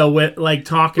video with like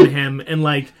talking to him, and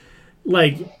like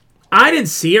I didn't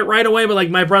see it right away, but like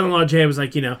my brother-in-law Jay was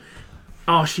like,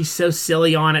 oh, she's so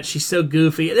silly on it, she's so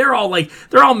goofy. They're all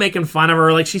making fun of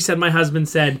her. Like she said, my husband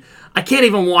said, I can't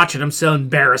even watch it. I'm so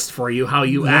embarrassed for you how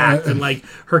you act. And like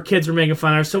her kids were making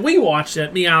fun of her. So we watched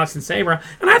it, me, Alex, and Sabra,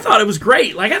 and I thought it was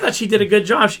great. Like I thought she did a good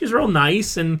job. She was real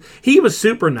nice, and he was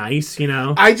super nice.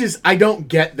 I don't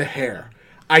get the hair.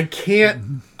 I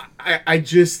can't.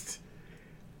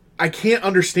 I can't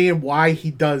understand why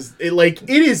he does it. Like, it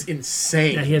is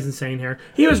insane. Yeah, he has insane hair.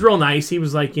 He was real nice. He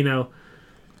was like,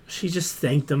 she just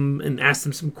thanked him and asked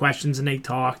him some questions, and they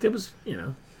talked. It was,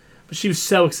 but she was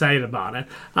so excited about it.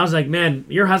 I was like, man,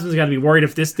 your husband's got to be worried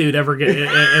if this dude ever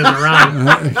is around.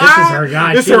 This is her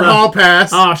guy. This is her hall pass.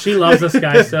 Oh, she loves this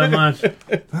guy so much.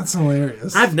 That's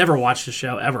hilarious. I've never watched the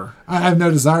show ever. I have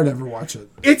no desire to ever watch it.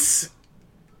 It's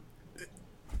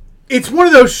one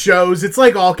of those shows, it's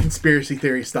like all conspiracy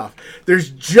theory stuff. There's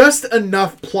just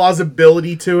enough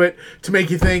plausibility to it to make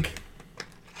you think,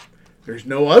 there's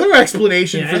no other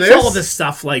explanation for it's this. all this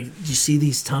stuff like, do you see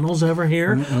these tunnels over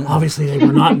here? Obviously, they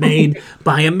were not made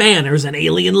by a man. There's an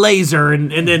alien laser,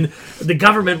 and then the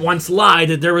government once lied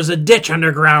that there was a ditch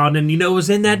underground, and what was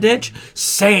in that ditch?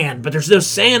 Sand, but there's no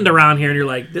sand around here, and you're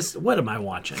like, what am I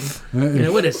watching?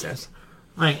 What is this?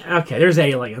 Like, okay, there's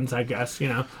aliens, I guess,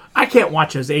 I can't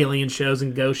watch those alien shows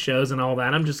and ghost shows and all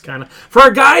that. I'm just kind of... For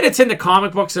a guy that's into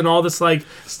comic books and all this, like,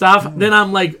 stuff, then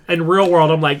I'm like, in real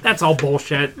world, I'm like, that's all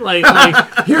bullshit. Like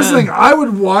Here's the thing. I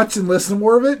would watch and listen to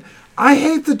more of it. I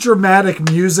hate the dramatic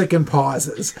music and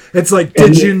pauses. It's like,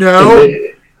 did you know?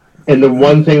 And the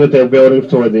one thing that they're building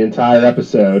toward the entire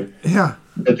episode... Yeah.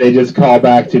 That they just call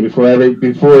back to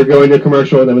before going to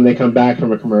commercial, and then when they come back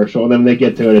from a commercial, and then when they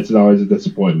get to it, it's always a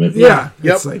disappointment. Yeah.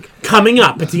 Yep. It's like, coming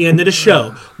up at the end of the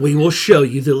show, we will show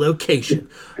you the location.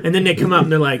 And then they come up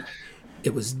and they're like,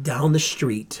 it was down the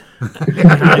street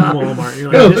behind Walmart.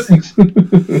 You're like,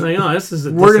 this is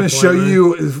a we're going to show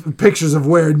you pictures of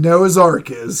where Noah's Ark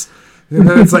is. And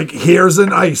then it's like, here's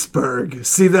an iceberg.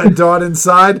 See that dot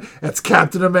inside? That's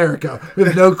Captain America. We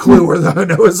have no clue where the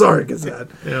Noah's Ark is at.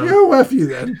 Yeah. F you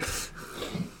then.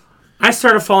 I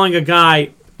started following a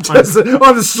guy on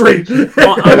the street.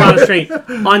 on the street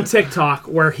on TikTok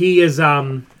where he is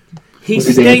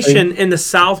he's stationed in the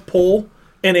South Pole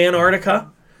in Antarctica.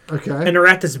 Okay. And they're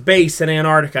at this base in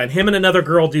Antarctica, and him and another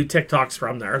girl do TikToks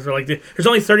from there. They're like, there's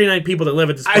only 39 people that live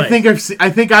at this place. I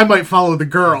think I might follow the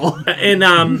girl. And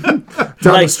down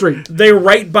the street. They're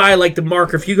right by like the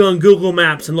marker. If you go on Google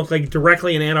Maps and look like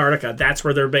directly in Antarctica, that's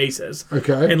where their base is.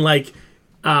 Okay. And like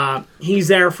he's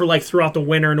there for like throughout the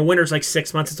winter, and the winter's like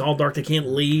 6 months. It's all dark. They can't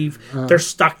leave. They're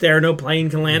stuck there. No plane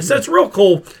can land. So it's real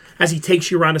cool as he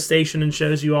takes you around the station and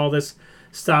shows you all this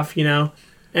stuff,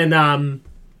 And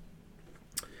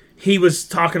he was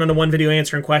talking on the one video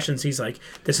answering questions. He's like,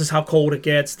 this is how cold it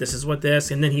gets. This is what this.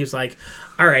 And then he was like,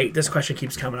 all right, this question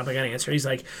keeps coming up. I got to answer. He's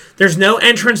like, there's no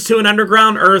entrance to an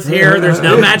underground Earth here. There's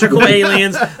no magical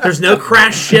aliens. There's no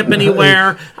crash ship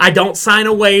anywhere. I don't sign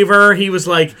a waiver. He was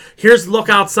like, look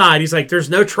outside. He's like,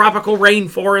 there's no tropical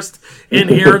rainforest in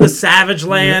here, the savage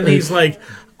land. He's like,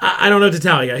 I don't know what to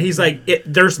tell you. He's like,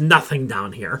 there's nothing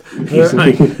down here. He's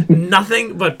like,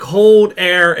 nothing but cold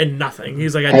air and nothing.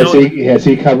 He's like, Has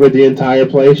he covered the entire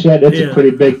place yet? It's a pretty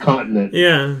big continent.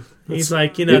 Yeah. He's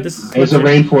like, this is... There's a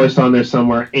rainforest on there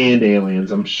somewhere and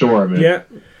aliens, I'm sure of it. Yeah.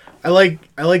 I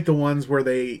like the ones where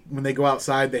when they go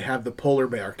outside, they have the polar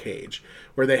bear cage.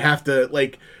 Where they have to,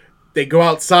 they go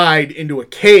outside into a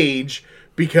cage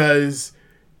because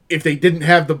if they didn't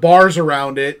have the bars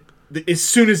around it, as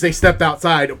soon as they stepped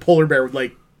outside, a polar bear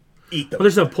would eat them. Well,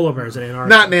 there's no polar bears in Antarctica.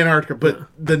 Not in Antarctica, but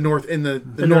the north in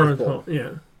the North Pole.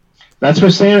 Yeah, that's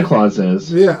where Santa Claus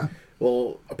is. Yeah.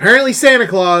 Well, apparently Santa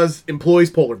Claus employs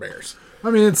polar bears.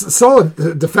 I mean, it's a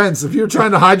solid defense. If you're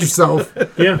trying to hide yourself,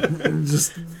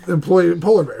 just employ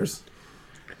polar bears.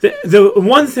 The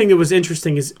one thing that was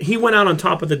interesting is he went out on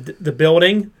top of the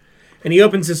building, and he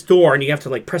opens this door, and you have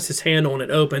to press his handle, and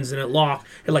it opens, and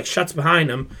it shuts behind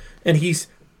him, and he's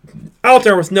out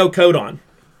there with no coat on.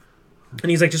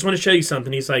 And he's like, just want to show you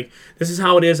something. He's like, this is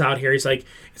how it is out here. He's like,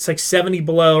 it's 70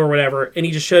 below or whatever. And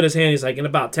he just showed his hand. He's like, in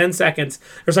about 10 seconds,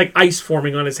 there's ice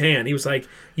forming on his hand. He was like,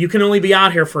 you can only be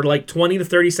out here for 20 to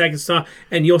 30 seconds,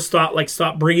 and you'll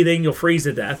stop breathing. You'll freeze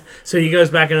to death. So he goes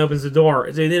back and opens the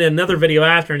door. So he did another video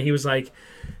after, and he was like,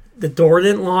 the door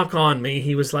didn't lock on me.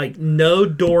 He was like, no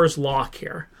doors lock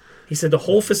here. He said the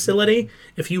whole facility,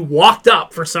 if you walked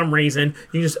up for some reason,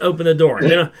 you just open the door.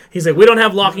 He's like, we don't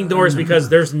have locking doors because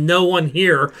there's no one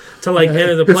here to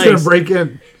enter the place. It's going to break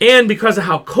in. And because of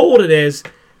how cold it is,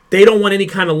 they don't want any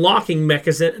kind of locking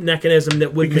mechanism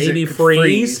that would maybe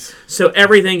freeze. So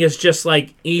everything is just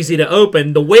easy to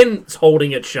open. The wind's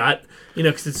holding it shut,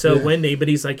 because it's so windy. But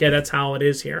he's like, yeah, that's how it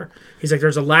is here. He's like,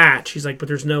 there's a latch. He's like, but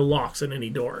there's no locks on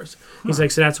any doors. He's like,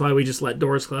 so that's why we just let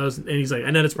doors close. And he's like, I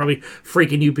know that's probably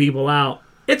freaking you people out.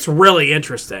 It's really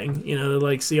interesting,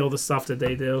 to see all the stuff that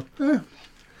they do. Yeah.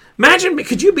 Imagine,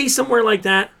 could you be somewhere like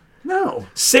that? No.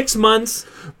 6 months.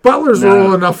 Butler's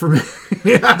rule enough for me.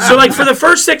 So for the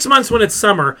first 6 months when it's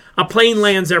summer, a plane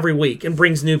lands every week and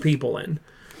brings new people in.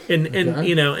 And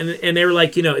and they were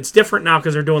like, it's different now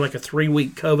because they're doing like a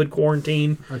 3-week COVID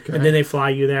quarantine, and then they fly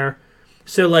you there.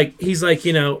 So like he's like,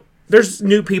 there's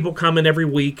new people coming every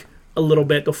week a little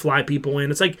bit. They'll fly people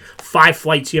in. It's like 5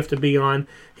 flights you have to be on.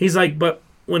 He's like, but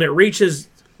when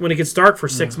it gets dark for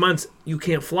 6 months, you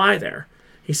can't fly there.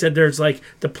 He said there's like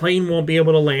the plane won't be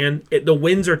able to land. The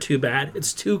winds are too bad.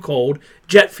 It's too cold.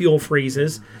 Jet fuel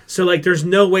freezes. So like there's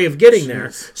no way of getting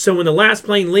there. So when the last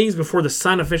plane leaves before the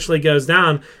sun officially goes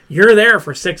down, you're there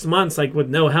for 6 months like with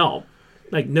no help.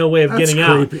 Like no way of getting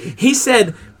out. He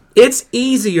said it's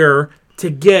easier to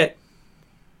get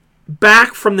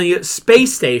back from the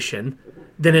space station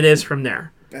than it is from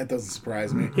there. That doesn't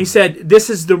surprise me. He said this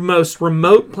is the most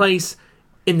remote place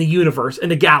in the universe, in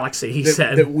the galaxy, he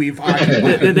said. That we've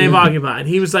occupied. that they've occupied.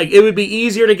 He was like, it would be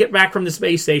easier to get back from the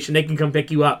space station. They can come pick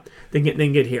you up than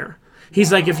get here.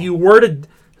 He's like, if you were to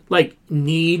like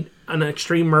need an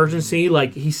extreme emergency,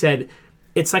 like he said,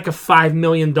 it's like a $5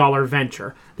 million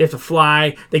venture. They have to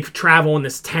fly. They travel in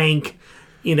this tank,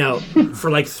 for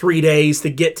like 3 days to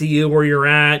get to you where you're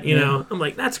at. I'm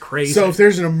like, that's crazy. So if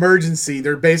there's an emergency,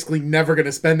 they're basically never going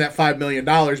to spend that $5 million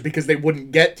because they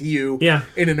wouldn't get to you.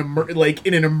 In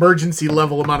an emergency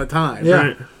level amount of time. Yeah.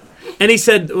 Right. And he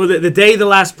said, the day the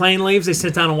last plane leaves, they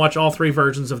sit down and watch all 3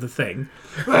 versions of The Thing.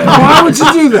 Why would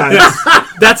you do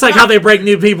that? That's like how they break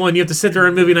new people, and you have to sit there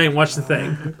on movie night and watch The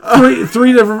Thing.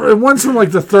 Three different. One's from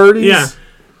like the 30s. Yeah.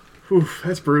 Oof,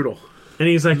 that's brutal. And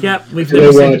he's like, "Yep, we've They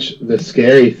never seen." watch The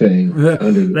Scary Thing.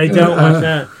 They don't watch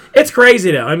that. It's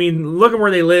crazy though. I mean, look at where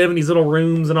they live in these little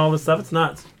rooms and all this stuff. It's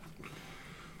nuts.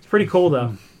 It's pretty cool though.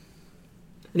 And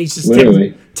he's just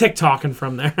tick-tocking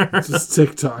from there. Just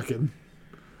tick-tocking.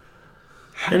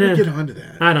 How did we get onto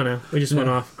that? I don't know. We just went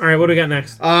off. All right, what do we got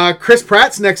next? Chris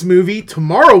Pratt's next movie,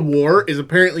 Tomorrow War, is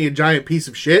apparently a giant piece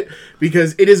of shit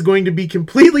because it is going to be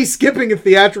completely skipping a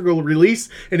theatrical release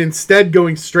and instead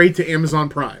going straight to Amazon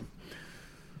Prime.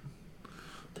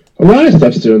 A lot of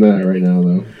stuff's doing that right now,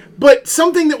 though. But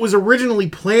something that was originally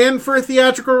planned for a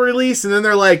theatrical release, and then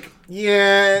they're like,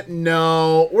 yeah,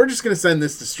 no, we're just going to send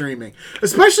this to streaming.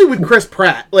 Especially with Chris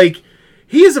Pratt. Like,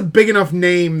 he is a big enough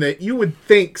name that you would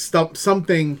think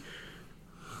something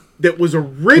that was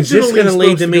originally Is this going to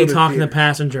lead to me to talking theater. to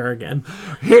Passenger again?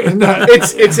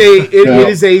 It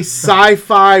is a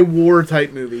sci-fi war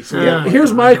type movie. So yeah.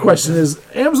 Here's my question: Is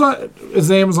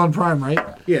Amazon Prime, right?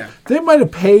 Yeah. They might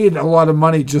have paid a lot of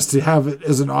money just to have it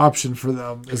as an option for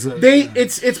them.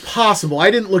 It's possible.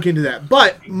 I didn't look into that,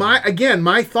 but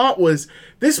my thought was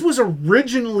this was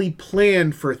originally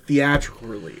planned for a theatrical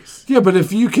release. Yeah, but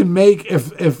if you can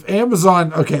if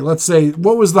Amazon, okay, let's say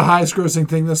what was the highest grossing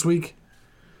thing this week?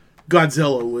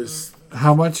 Godzilla was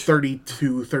how much?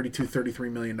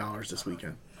 $33 million this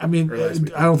weekend. I mean,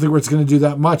 I don't think it's going to do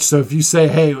that much. So if you say,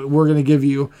 hey, we're going to give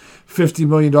you $50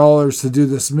 million to do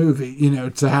this movie,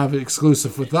 to have it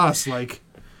exclusive with us, like.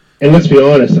 And let's be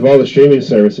honest, of all the streaming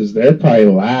services, they're probably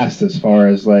last as far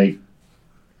as like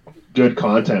good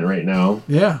content right now.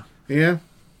 Yeah. Yeah.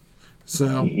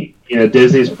 So.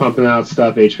 Disney's pumping out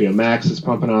stuff, HBO Max is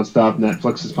pumping out stuff,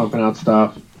 Netflix is pumping out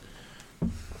stuff.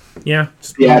 Yeah.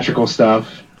 Theatrical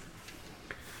stuff.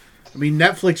 I mean,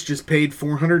 Netflix just paid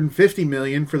 $450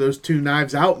 million for those 2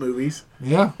 Knives Out movies.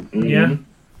 Yeah. Mm-hmm. Yeah.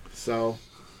 So,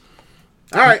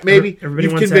 all right, maybe Everybody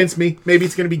you've wants convinced me. Maybe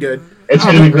it's going to be good. It's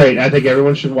going to be great. I think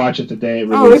everyone should watch it today.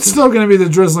 It's still going to be the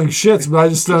drizzling shits, but I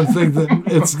just don't think that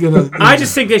it's going to. I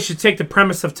just think they should take the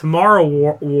premise of Tomorrow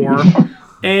War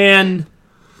and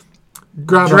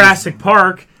Jurassic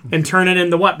Park and turn it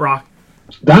into what, Brock?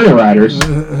 Dino Riders.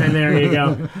 And there you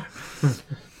go.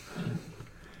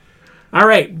 All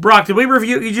right, Brock, did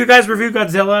you guys review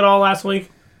Godzilla at all last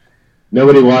week?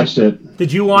 Nobody watched it.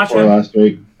 Did you watch it? Last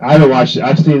week. I haven't watched it.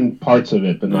 I've seen parts of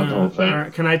it, but not the whole thing. All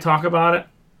right, can I talk about it?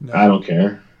 No. I don't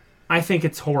care. I think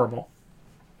it's horrible.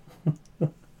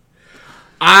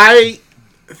 I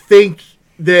think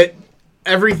that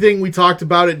everything we talked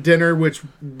about at dinner, which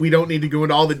we don't need to go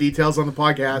into all the details on the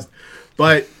podcast,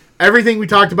 but everything we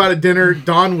talked about at dinner,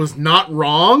 Don was not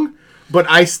wrong, but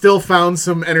I still found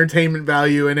some entertainment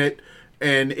value in it,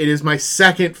 and it is my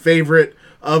second favorite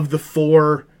of the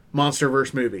 4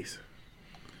 MonsterVerse movies.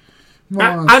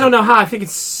 I don't know how. I think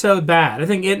it's so bad. I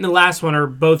think it and the last one are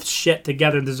both shit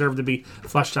together and deserve to be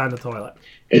flushed down the toilet.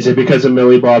 Is it because of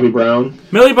Millie Bobby Brown?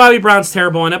 Millie Bobby Brown's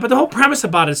terrible in it, but the whole premise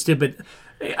about it is stupid.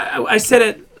 I said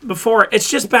it before. It's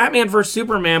just Batman vs.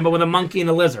 Superman, but with a monkey and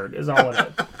a lizard is all it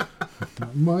is.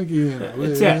 Monkey and a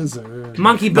lizard.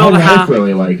 Monkey build a house. I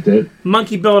really liked it.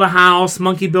 Monkey build a house.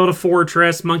 Monkey build a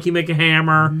fortress. Monkey make a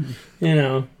hammer.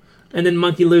 And then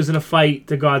monkey losing a fight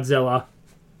to Godzilla.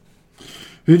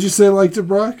 Who'd you say liked it,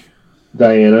 Brock?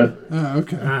 Diana. Oh,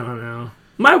 okay. I don't know.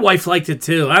 My wife liked it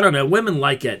too. I don't know. Women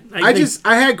like it.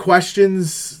 I had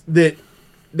questions that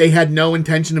they had no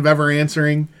intention of ever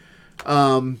answering.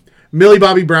 Millie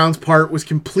Bobby Brown's part was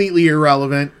completely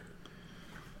irrelevant.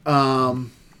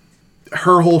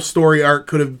 Her whole story arc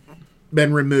could have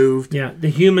been removed. Yeah, the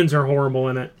humans are horrible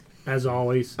in it, as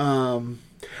always.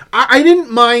 I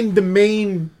didn't mind the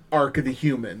main arc of the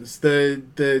humans,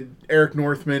 the Eric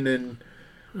Northman and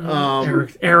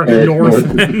Eric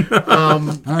Northman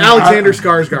Alexander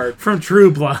Skarsgård from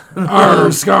True Blood.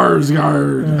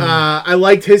 Skarsgård. I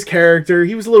liked his character.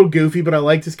 He was a little goofy, but I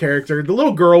liked his character. The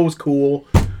little girl was cool.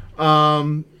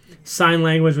 Sign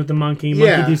language with the monkey.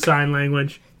 Yeah. Do sign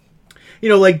language. You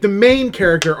know, like the main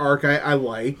character arc I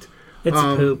liked. It's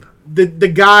a poop. The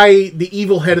guy, the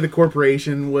evil head of the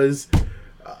corporation, was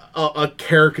a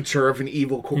caricature of an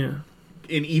evil CEO.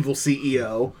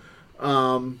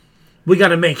 We got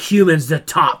to make humans the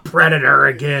top predator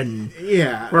again.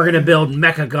 Yeah. We're going to build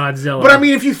Mecha Godzilla. But I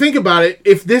mean, if you think about it,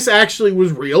 if this actually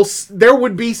was real, there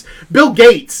would be Bill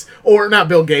Gates, or not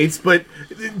Bill Gates, but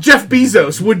Jeff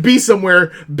Bezos would be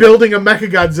somewhere building a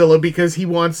Mecha Godzilla because he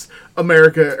wants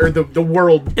America or the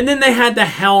world. And then they had the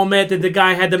helmet that the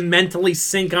guy had to mentally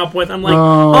sync up with. I'm like,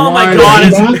 oh my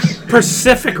God, it's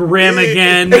Pacific Rim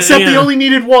again. Except they only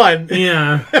needed one.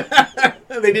 Yeah.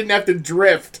 They didn't have to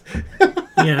drift.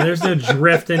 Yeah, there's no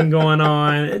drifting going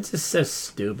on. It's just so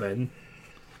stupid.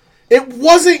 It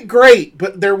wasn't great,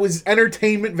 but there was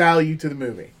entertainment value to the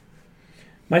movie.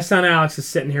 My son Alex is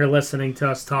sitting here listening to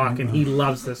us talk, and he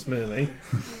loves this movie.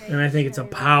 And I think it's a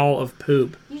pile of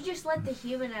poop. You just let the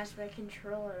human aspect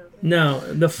control it. No,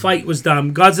 the fight was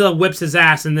dumb. Godzilla whips his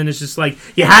ass, and then it's just like,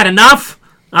 you had enough?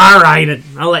 All right,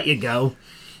 I'll let you go.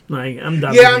 Like, I'm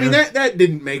done. Yeah, I mean, that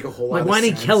didn't make a whole lot of sense. Why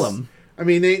didn't he kill him? I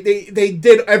mean, they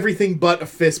did everything but a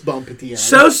fist bump at the end.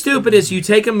 So stupid is you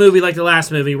take a movie like the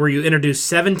last movie where you introduce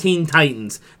 17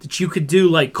 Titans that you could do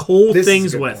like cool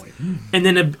things with. And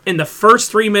then in the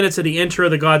first 3 minutes of the intro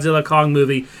of the Godzilla Kong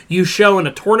movie, you show in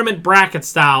a tournament bracket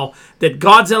style that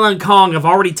Godzilla and Kong have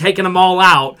already taken them all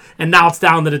out and now it's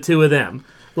down to the two of them.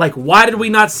 Like, why did we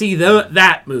not see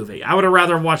that movie? I would have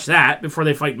rather watched that before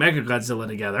they fight Mechagodzilla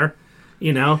together.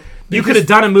 You know? You could have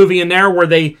done a movie in there where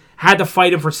they had to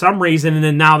fight him for some reason, and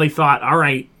then now they thought, all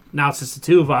right, now it's just the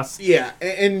two of us. Yeah,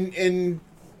 and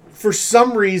for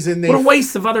some reason, what a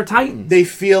waste of other Titans. They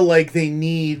feel like they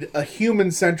need a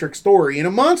human-centric story in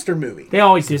a monster movie. They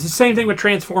always do. It's the same thing with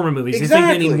Transformer movies. Exactly.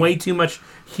 They think they need way too much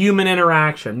human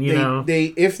interaction, you know?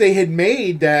 If they had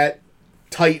made that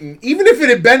Titan, even if it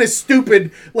had been a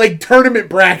stupid like tournament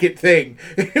bracket thing,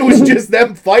 it was just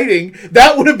them fighting,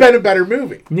 that would have been a better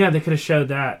movie. Yeah, they could have showed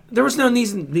that. There was no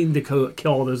need to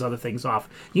kill all those other things off.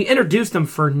 You introduced them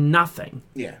for nothing.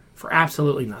 Yeah. For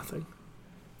absolutely nothing.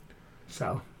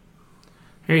 So,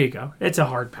 here you go. It's a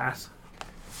hard pass.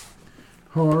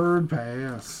 Hard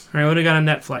pass. All right, what do we got on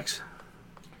Netflix?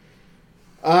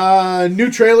 New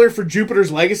trailer for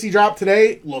Jupiter's Legacy dropped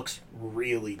today. Looks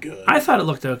really good. I thought it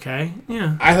looked okay.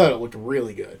 Yeah. I thought it looked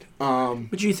really good.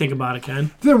 What do you think about it, Ken?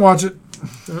 Didn't watch it.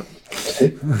 Not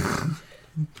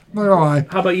gonna lie.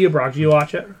 How about you, Brock? Did you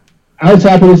watch it? I was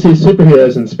happy to see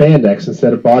superheroes in spandex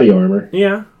instead of body armor.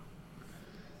 Yeah.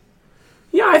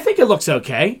 Yeah, I think it looks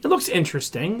okay. It looks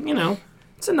interesting. You know,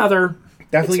 it's another...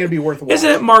 Definitely going to be worth a watch. Isn't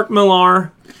it Mark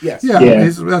Millar? Yes. Yeah.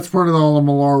 That's part of all the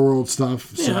Millar World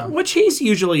stuff. So. Yeah, which he's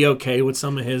usually okay with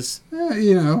some of his...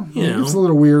 Yeah, it's a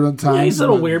little weird at times. Yeah, he's a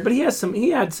little weird, but he had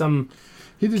some...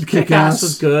 He did Kick-Ass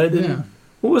was good. Yeah.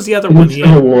 What was the other one?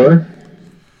 Civil War,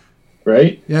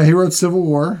 right? Yeah, he wrote Civil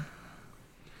War.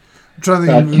 I'm trying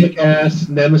to think. Kick-Ass,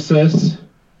 Nemesis.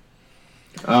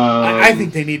 I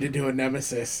think they need to do a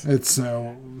Nemesis. It's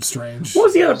so strange. What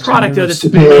was the other product though that's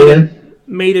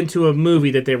made into a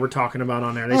movie that they were talking about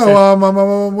on there? They said,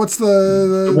 what's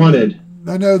the Wanted?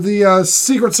 I know the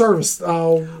Secret Service.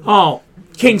 Oh,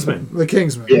 Kingsman. The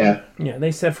Kingsman. Yeah. Yeah,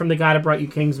 they said from the guy that brought you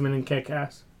Kingsman and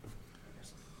Kick-Ass.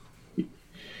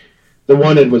 The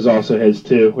Wanted was also his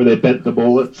too, where they bent the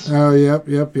bullets. Oh, yep.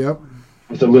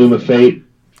 With the Loom of Fate.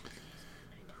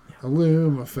 The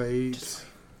Loom of Fate.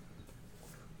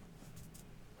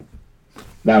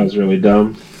 That was really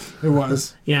dumb. It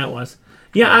was. Yeah, it was.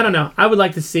 Yeah, I don't know. I would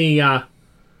like to see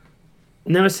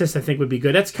Nemesis. I think would be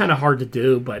good. That's kind of hard to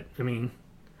do, but I mean,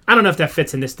 I don't know if that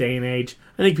fits in this day and age.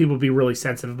 I think people would be really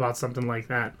sensitive about something like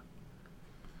that.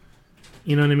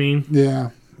 You know what I mean? Yeah.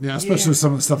 Yeah, especially with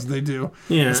some of the stuff that they do.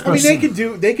 Yeah, I mean,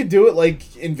 they could do it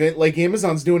like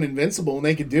Amazon's doing Invincible, and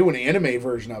they could do an anime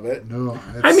version of it. No,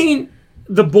 I mean,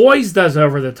 The Boys does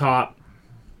over the top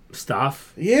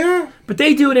stuff. Yeah, but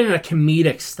they do it in a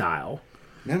comedic style.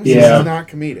 Nemesis Yeah. is not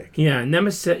comedic. Yeah,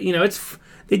 Nemesis.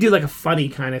 They do like a funny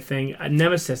kind of thing.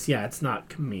 Nemesis, it's not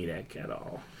comedic at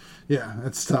all. Yeah,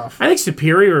 it's tough. I think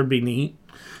Superior would be neat.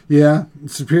 Yeah,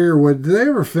 Superior would. Did they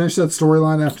ever finish that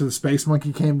storyline after the space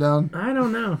monkey came down? I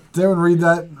don't know. Did anyone read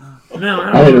that? No,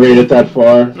 I didn't read it that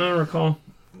far. I don't recall.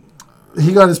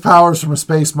 He got his powers from a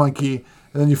space monkey,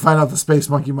 and then you find out the space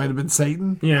monkey might have been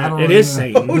Satan. Yeah, it is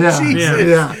Satan. Yeah, Jesus.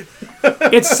 yeah.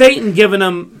 It's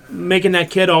Satan making that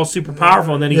kid all super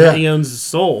powerful, and then he owns his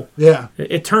soul. Yeah.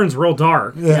 It turns real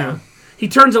dark. Yeah. He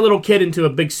turns a little kid into a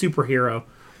big superhero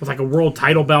with like a world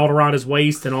title belt around his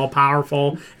waist and all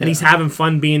powerful, and he's having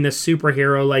fun being this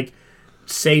superhero, like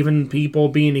saving people,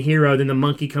 being a hero. Then the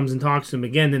monkey comes and talks to him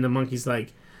again. Then the monkey's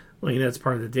like, well, that's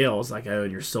part of the deal. It's like, I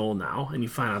own your soul now. And you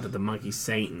find out that the monkey's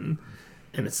Satan.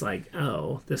 And it's like,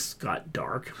 oh, this got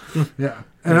dark. Yeah.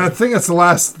 And I think that's the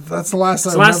last It's the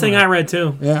last thing I read,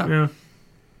 too. Yeah.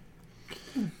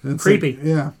 It's Creepy. Like,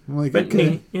 yeah. Like, But okay.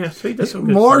 neat. Yeah, so he does some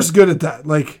good Millar's stuff. good at that.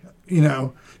 Like,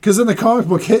 because in the comic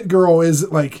book, Hit Girl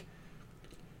is like,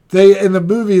 in the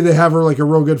movie, they have her like a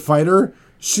real good fighter.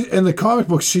 In the comic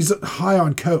book, she's high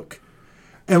on coke.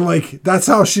 And, like, that's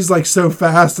how she's, like, so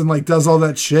fast and, like, does all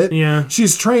that shit. Yeah.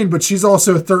 She's trained, but she's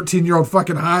also a 13-year-old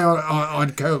fucking high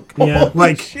on coke. Yeah.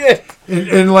 Like, Shit.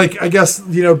 and, like, I guess,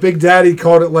 Big Daddy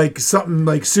called it, like, something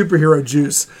like superhero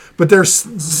juice. But they're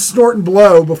snorting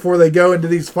blow before they go into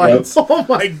these fights. Yep. Oh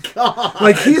my god.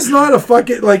 Like, he's not a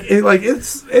fucking,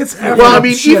 it's Well, I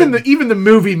mean, even the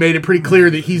movie made it pretty clear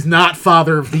that he's not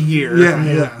Father of the Year.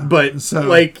 Yeah. But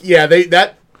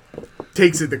that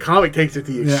takes it. The comic takes it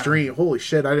to the extreme. Holy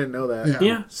shit! I didn't know that.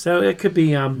 Yeah, so it could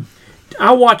be.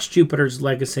 I'll watch Jupiter's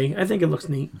Legacy. I think it looks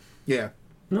neat. Yeah.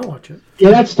 I'll watch it.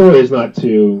 Yeah, that story is not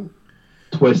too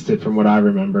twisted from what I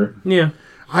remember. Yeah.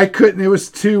 I couldn't. It was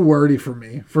too wordy for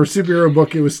me. For a superhero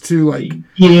book, it was too, like...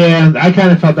 Yeah, I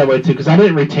kind of felt that way, too, because I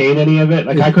didn't retain any of it.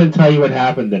 Like, I couldn't tell you what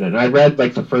happened in it. I read,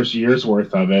 like, the first year's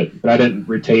worth of it, but I didn't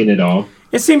retain it all.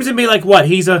 It seems to be like what?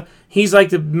 He's like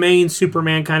the main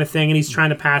Superman kind of thing, and he's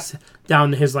trying to pass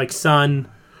down to his, like, son.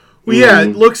 Well, yeah,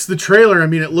 it looks, the trailer, I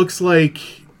mean, it looks like,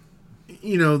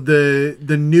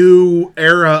 the new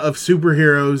era of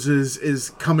superheroes is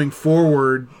coming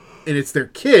forward, and it's their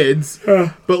kids,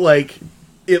 but, like,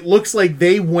 it looks like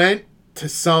they went to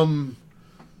some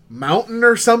mountain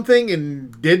or something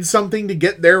and did something to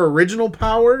get their original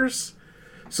powers.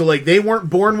 So, like, they weren't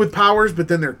born with powers, but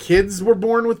then their kids were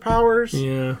born with powers.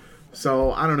 Yeah.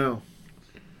 So, I don't know.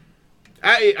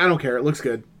 I don't care. It looks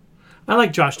good. I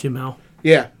like Josh Duhamel.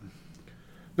 Yeah.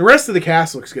 The rest of the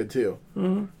cast looks good, too.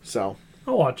 Mm-hmm. So.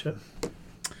 I'll watch it.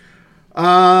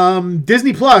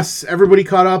 Disney Plus. Everybody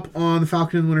caught up on The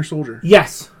Falcon and the Winter Soldier.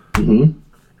 Yes. Mm-hmm.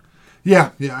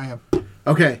 Yeah, I am.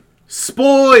 Okay.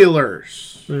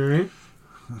 Spoilers. All right.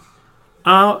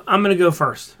 I'm going to go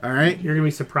first. All right. You're going to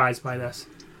be surprised by this.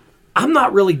 I'm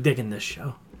not really digging this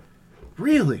show.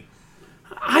 Really?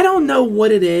 I don't know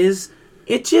what it is.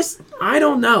 It just, I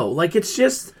don't know. Like, it's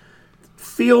just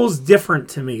feels different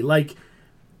to me. Like,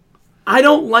 I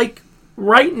don't like,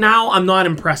 right now, I'm not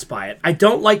impressed by it. I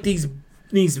don't like these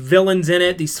villains in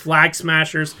it, these flag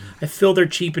smashers. I feel they're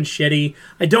cheap and shitty.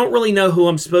 I don't really know who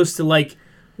I'm supposed to, like,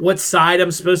 what side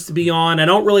I'm supposed to be on. I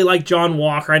don't really like John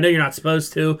Walker. I know you're not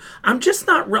supposed to. I'm just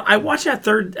not real. I watched that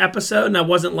third episode and I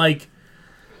wasn't like,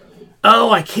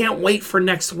 oh, I can't wait for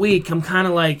next week. I'm kind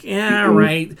of like, yeah, all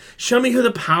right. Show me who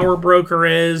the power broker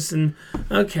is. And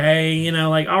okay,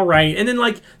 like, all right. And then,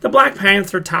 like, the Black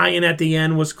Panther tie-in at the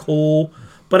end was cool.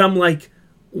 But I'm like,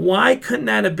 why couldn't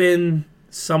that have been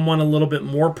someone a little bit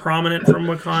more prominent from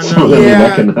Wakanda?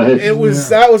 Yeah, it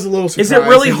was. Yeah. That was a little surprising. Is it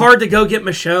really hard to go get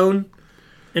Michonne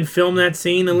and film that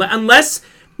scene? Unless...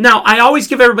 Now, I always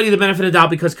give everybody the benefit of the doubt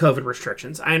because COVID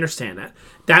restrictions. I understand that.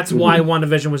 That's why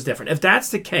WandaVision was different. If that's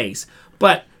the case,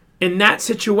 but in that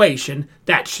situation,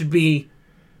 that should be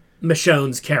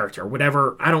Michonne's character.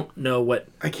 Whatever, I don't know what...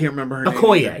 I can't remember her name.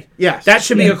 Okoye. Yes. That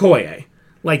should be Okoye.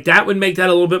 Like, that would make that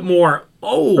a little bit more...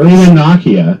 Oh. Or even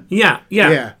Nakia.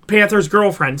 Yeah. Panther's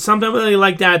girlfriend. Something really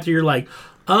like that you're like,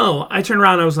 oh. I turned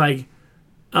around and I was like,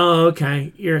 oh,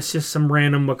 okay. You're just some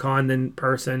random Wakandan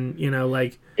person,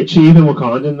 like... Is she even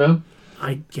Wakandan, though?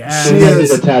 I guess. She doesn't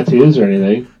do the tattoos or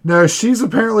anything. No, she's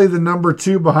apparently the number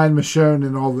 2 behind Michonne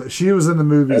and all that. She was in the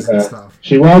movies and stuff.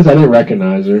 She was? I didn't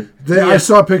recognize her. I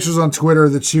saw pictures on Twitter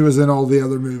that she was in all the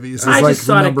other movies. It's like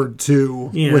the number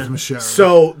 2 with Michonne.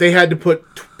 So they had to put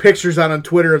pictures out on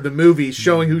Twitter of the movies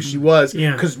showing who she was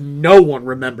because no one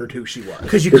remembered who she was.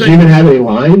 Because Did she even have any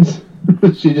lines?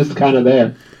 She's just kind of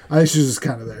there. I think she's just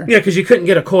kind of there. Yeah, because you couldn't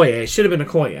get Okoye. It should have been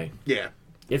Okoye. Yeah.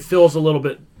 It feels a little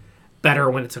bit better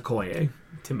when it's Okoye,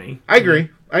 to me. I agree.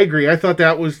 I agree. I thought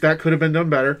that could have been done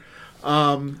better.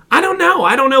 I don't know.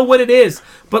 I don't know what it is,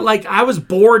 but like I was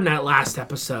bored in that last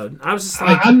episode. I was just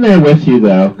like, I'm there with you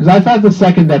though, because I thought the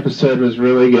second episode was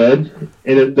really good,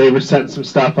 and they were setting some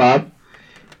stuff up.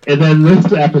 And then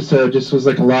this episode just was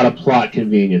like a lot of plot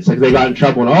convenience. Like they got in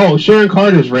trouble, and Sharon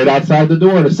Carter's right outside the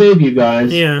door to save you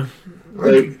guys. Yeah.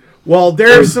 Like, well,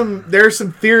 there's some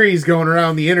theories going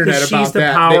around the internet about the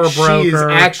power broker. She is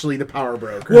actually the power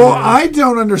broker. Well, I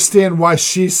don't understand why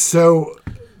she's so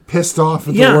pissed off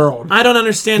at the world. I don't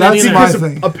understand That's that my either.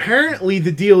 thing. Apparently,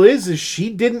 the deal is she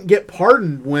didn't get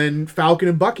pardoned when Falcon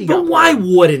and Bucky got But why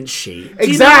pardoned. wouldn't she? Do you know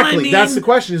Exactly. what I mean? That's the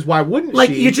question: is why wouldn't Like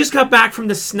she? you just got back from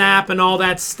the snap and all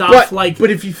that stuff.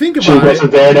 But if you think she about wasn't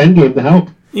it, there at Endgame to help.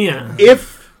 yeah.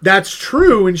 if that's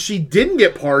true and she didn't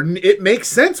get pardoned, it makes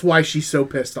sense why she's so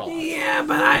pissed off. Yeah,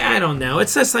 but I don't know.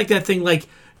 It's just like that thing. Like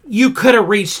you could have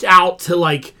reached out to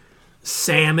like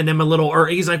Sam and them a little, or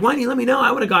he's like, "Why didn't you let me know?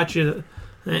 I would have got you."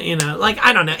 You know, like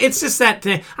I don't know. It's just that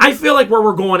thing. I feel like where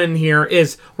we're going in here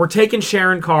is we're taking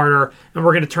Sharon Carter and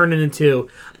we're going to turn it into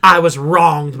I was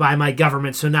wronged by my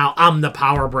government, so now I'm the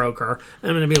power broker. I'm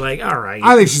going to be like, all right.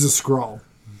 I think she's a Skrull.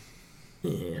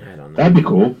 Yeah, I don't know. That'd be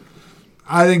cool.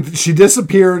 I think she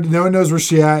disappeared. No one knows where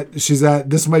she's at.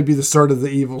 This might be the start of the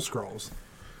evil Skrulls.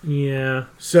 Yeah.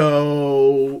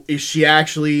 So is she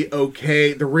actually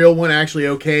okay? The real one actually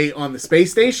okay on the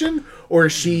space station, or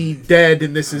is she dead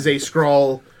and this is a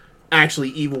Skrull, actually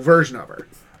evil version of her?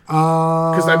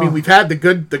 Because I mean, we've had the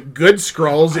good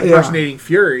Skrulls impersonating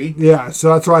Fury. Yeah,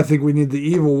 so that's why I think we need the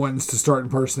evil ones to start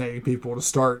impersonating people to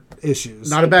start issues.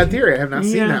 Not a bad theory. I have not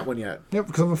seen that one yet. Yep,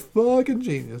 because I'm a fucking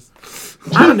genius.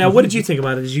 I don't know. What did you think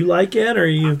about it? Did you like it, or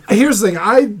you? Here's the thing.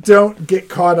 I don't get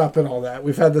caught up in all that.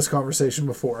 We've had this conversation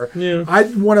before. Yeah. I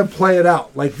want to play it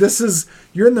out. Like,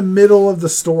 you're in the middle of the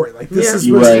story. Like, this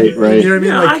is Right. You know what I mean?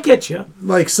 Yeah, I get you.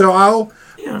 So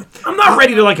Yeah, I'm not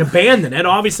ready to like abandon it.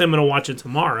 Obviously, I'm going to watch it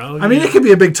tomorrow. I mean, it could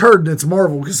be a big turd and it's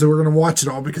Marvel because we're going to watch it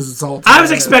all because it's all. I was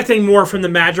expecting more from the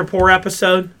Madripoor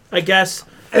episode, I guess.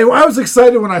 And I was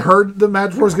excited when I heard that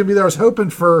Madripoor was going to be there. I was hoping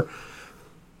for.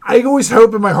 I always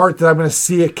hope in my heart that I'm going to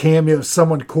see a cameo of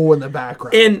someone cool in the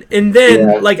background. And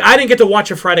then, like, I didn't get to watch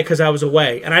it Friday because I was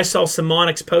away. And I saw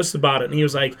Simonix post about it, and he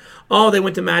was like, oh, they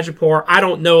went to Madripoor. I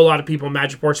don't know a lot of people in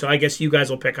Madripoor, so I guess you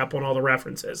guys will pick up on all the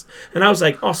references. And I was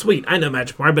like, oh, sweet. I know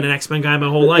Madripoor. I've been an X-Men guy my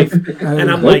whole life. And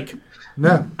I'm like,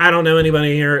 no. I don't know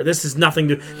anybody here. This is nothing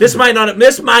to... This might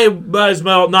as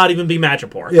well not even be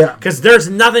Madripoor. Yeah. Because there's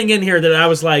nothing in here that I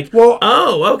was like,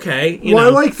 oh, okay. You know. I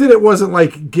like that it wasn't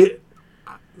like...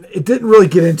 It didn't really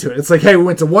get into it. It's like, hey, we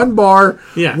went to one bar,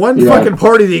 fucking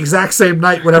party the exact same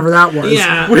night, whatever that was.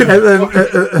 Yeah. And then,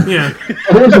 Yeah.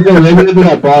 Here's the thing. They went into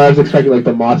that bar. I was expecting like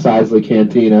the Moss Eisley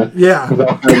Cantina. Yeah. With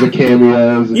all kinds of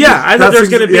cameos. And Yeah, I thought there's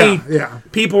going to be yeah.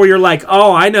 people where you're like,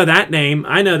 oh, I know that name.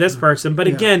 I know this person. But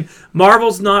again,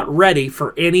 Marvel's not ready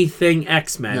for anything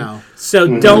X-Men. No.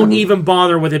 So don't even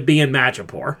bother with it being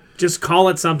Madripoor. Just call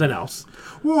it something else.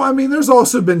 Well, I mean, there's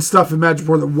also been stuff in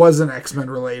Madripoor that wasn't X-Men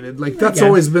related. Like, that's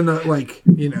always been,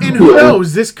 And who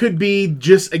knows? This could be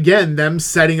just, again, them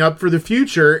setting up for the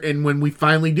future, and when we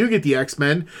finally do get the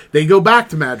X-Men, they go back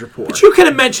to Madripoor. But you could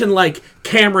have mentioned, like,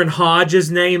 Cameron Hodge's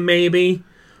name, maybe,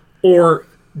 or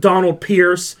Donald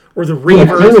Pierce, or the Yeah,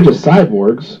 Reavers. they were just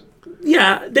cyborgs.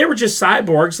 Yeah, they were just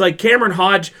cyborgs. Like, Cameron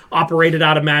Hodge operated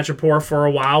out of Madripoor for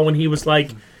a while when he was,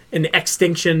 like, an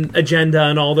Extinction Agenda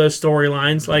and all those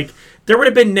storylines. Like, there would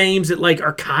have been names that, like,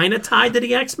 are kind of tied to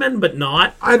the X-Men, but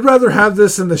not. I'd rather have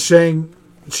this in the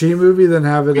Shang-Chi movie than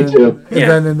have it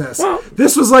than in this. Well,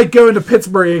 this was like going to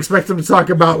Pittsburgh and expect them to talk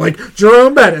about, like,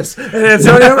 Jerome Bettis and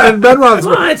Antonio and Ben Roethlisberger.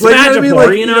 Well, it's like,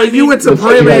 Madripoor, you know what I mean? You went to It's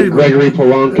like Primate. Gregory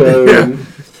Polanco. And,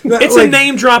 It's a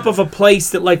name drop of a place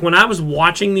that, like, when I was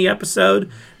watching the episode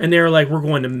and they were like, we're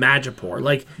going to Madripoor.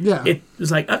 Like, it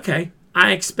was like, okay, I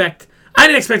didn't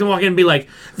expect to walk in and be like,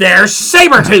 there's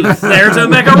Sabretooth, there's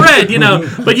Omega Red, you know.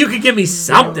 But you could give me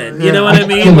something, you know what I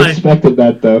mean? I Like, expected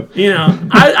that, though. you know,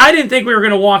 I didn't think we were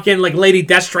going to walk in like Lady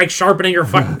Deathstrike sharpening her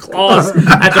fucking claws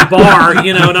at the bar,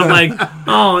 you know. And I'm like,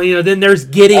 oh, you know, then there's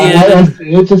Gideon.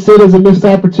 It's just seen as a missed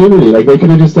opportunity. Like, they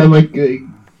could have just done, like,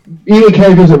 even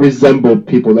characters that resembled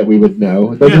people that we would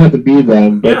know. It doesn't have to be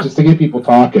them, but just to get people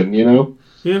talking, you know?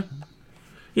 Yeah.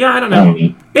 Yeah, I don't know.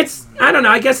 I don't know.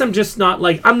 I guess I'm just not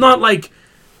like,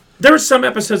 there were some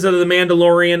episodes of The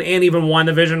Mandalorian and even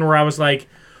WandaVision where I was like,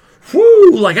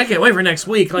 whoo, like, I can't wait for next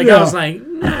week. Like, I was like,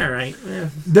 all right. Yeah.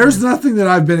 There's nothing that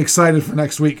I've been excited for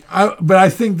next week. But I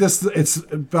think it's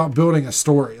about building a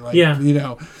story. Like, you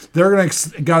know, they're going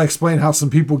to got to explain how some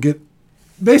people get,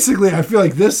 basically, I feel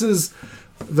like this is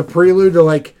the prelude to,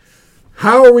 like,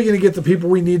 how are we going to get the people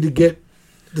we need to get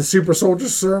the super soldier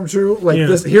serum true? Like Yeah.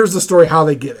 this. Here's the story how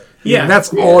they get it. Yeah. And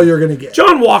that's all you're gonna get.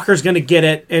 John Walker's going to get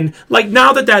it. And, like,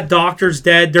 now that doctor's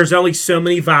dead, there's only so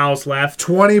many vials left.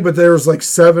 20, but there was like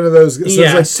 7 of those. So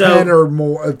Yeah, there's like 10 or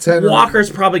more. 10 Walker's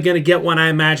probably going to get one. I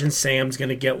imagine Sam's going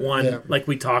to get one, Yeah. like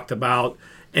we talked about.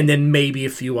 And then maybe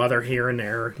a few other here and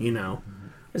there, you know.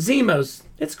 Zemo's,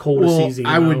 it's cool to see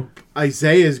Zemo.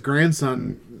 Isaiah's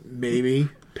grandson, maybe.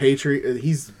 Patriot.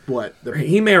 He's what?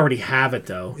 He may already have it,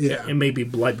 though. Yeah. It may be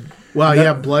blood. Well,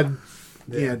 yeah, blood.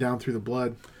 Yeah, down through the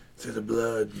blood. to the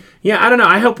blood. Yeah, I don't know.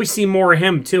 I hope we see more of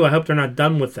him, too. I hope they're not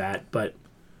done with that, but...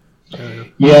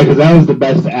 Yeah, because that was the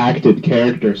best acted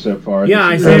character so far.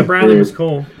 Yeah, This is Isaiah really Bradley weird. was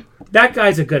cool. That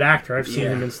guy's a good actor. I've seen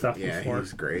him in stuff before.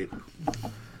 He's great.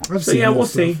 So yeah, we'll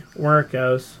see where it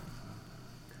goes.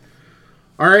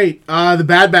 All right, the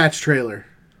Bad Batch trailer.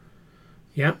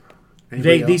 Yep.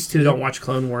 Anybody else? These two don't watch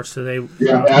Clone Wars, so they...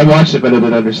 Yeah, I watched it, but I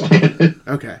didn't understand it.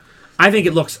 Okay. I think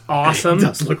it looks awesome. It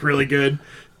does look really good.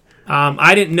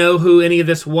 I didn't know who any of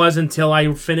this was until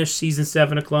I finished Season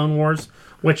 7 of Clone Wars,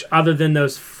 which, other than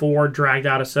those 4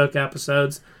 dragged-out Ahsoka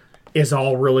episodes, is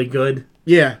all really good.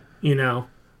 Yeah. You know,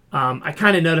 I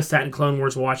kind of noticed that in Clone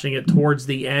Wars watching it towards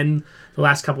the end, the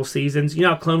last couple seasons. You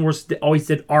know how Clone Wars always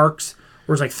did arcs,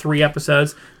 where it was like 3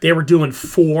 episodes? They were doing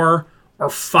 4 or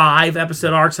 5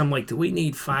 episode arcs. I'm like, do we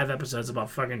need 5 episodes about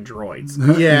fucking droids?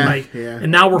 Yeah. Like, yeah.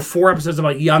 And now we're 4 episodes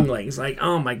about younglings. Like,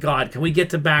 oh my god, can we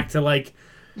get back to like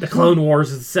the Clone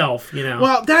Wars itself? You know,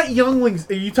 Well, that younglings.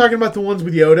 Are you talking about the ones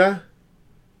with Yoda?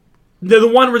 the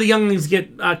one where the younglings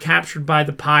get captured by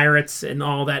the pirates and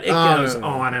all that. It goes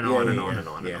on and on and on and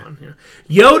on and on.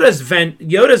 Yeah.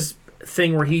 Yoda's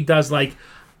thing where he does like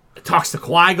talks to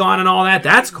Qui-Gon and all that.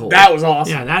 That's cool. That was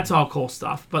awesome. Yeah, that's all cool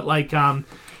stuff. But like,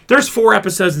 there's 4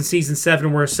 episodes in season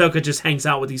 7 where Ahsoka just hangs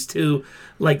out with these 2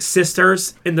 like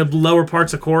sisters in the lower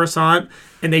parts of Coruscant,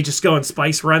 and they just go on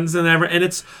spice runs and everything. And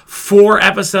it's 4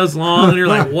 episodes long, and you're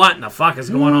like, what in the fuck is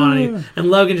going on? And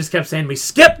Logan just kept saying to me,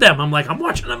 skip them. I'm like, I'm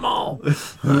watching them all.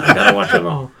 I gotta watch them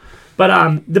all.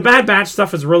 But the Bad Batch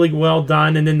stuff is really well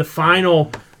done, and then the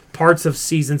final parts of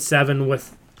season 7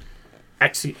 with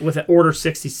Order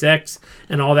 66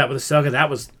 and all that with Ahsoka, that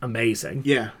was amazing.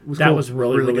 Yeah. That was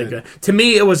really good. To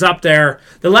me, it was up there.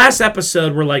 The last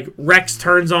episode where like Rex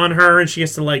turns on her and she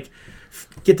has to like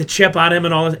get the chip out of him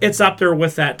and all that. It's up there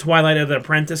with that Twilight of the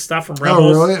Apprentice stuff from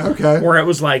Rebels. Oh, really? Okay. Where it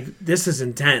was like, this is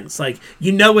intense. Like,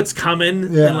 you know it's coming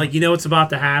and like you know it's about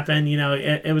to happen. You know,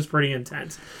 it was pretty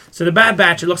intense. So the Bad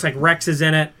Batch, it looks like Rex is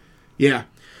in it. Yeah.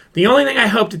 The only thing I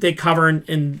hope that they cover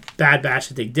in Bad Batch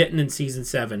that they didn't in season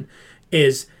 7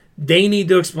 is they need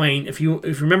to explain, if you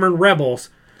remember in Rebels,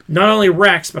 not only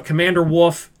Rex, but Commander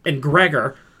Wolf and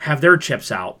Gregor have their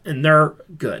chips out, and they're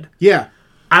good. Yeah.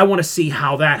 I want to see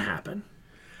how that happened.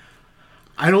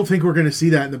 I don't think we're going to see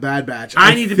that in the Bad Batch.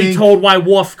 I need to be told why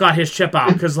Wolf got his chip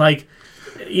out, because, like,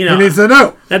 you know, He needs to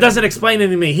know. that doesn't explain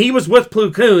anything to me. He was with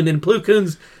Plo Koon, and Plo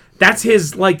Koon's, that's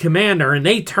his, like, commander, and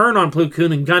they turn on Plo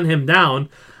Koon and gun him down.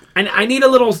 And I need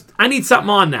something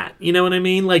on that. You know what I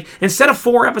mean? Like, instead of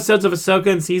 4 episodes of Ahsoka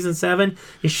in season 7,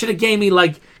 you should have gave me,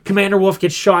 like, Commander Wolf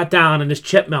gets shot down and his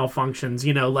chip malfunctions.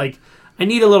 You know, like, I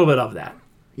need a little bit of that.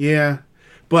 Yeah.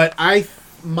 But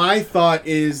my thought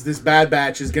is this Bad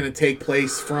Batch is going to take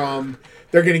place from...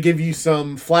 They're going to give you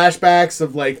some flashbacks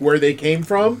of, like, where they came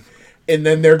from. And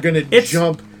then they're going to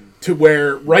jump to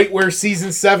where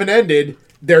season 7 ended...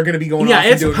 They're going to be going off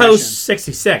and doing it's post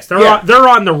 66. They're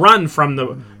on the run from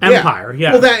the Empire.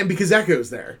 Yeah. Well, because that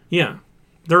goes there. Yeah.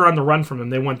 They're on the run from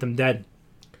them. They want them dead.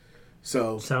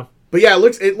 So. But yeah, it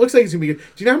looks like it's going to be good.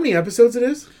 Do you know how many episodes it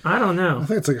is? I don't know. I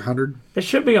think it's like 100. It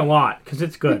should be a lot because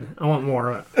it's good. I want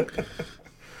more of it.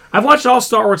 I've watched all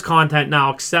Star Wars content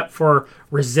now except for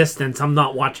Resistance. I'm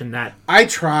not watching that. I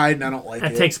tried and I don't like it.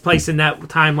 That takes place in that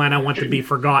timeline I want to be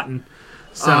forgotten.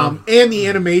 So and the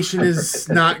animation is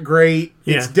not great.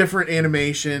 It's Yeah. different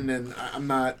animation, and I'm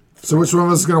not. So which one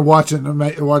of us is going to watch it and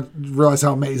realize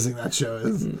how amazing that show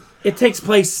is? it takes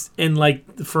place in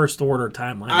like the First Order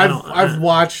timeline. I've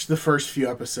watched the first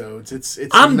few episodes. It's.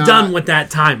 I'm done with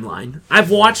that timeline. I've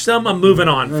watched them. I'm moving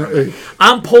on from it.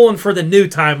 I'm pulling for the new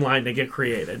timeline to get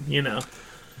created. You know.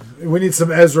 We need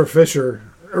some Ezra Fisher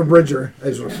or Bridger.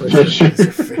 Ezra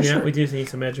Fisher. Yeah, we do need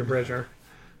some Edge of Bridger.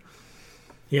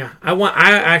 Yeah, I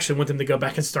actually want them to go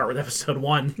back and start with episode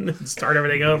 1 and start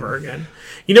everything over again.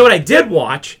 You know what I did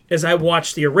watch is I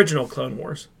watched the original Clone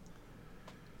Wars.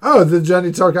 Oh, the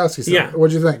Jenny Tarkovsky stuff. Yeah.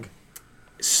 What'd you think?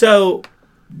 So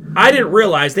I didn't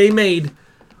realize they made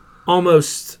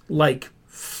almost like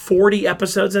 40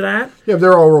 episodes of that. Yeah,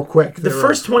 they're all real quick. The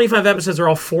first 25 episodes are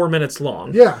all 4 minutes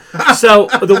long. Yeah. So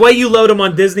the way you load them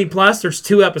on Disney Plus, there's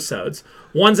 2 episodes.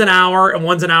 One's an hour and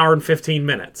one's an hour and 15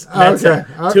 minutes. That's it.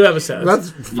 2 episodes.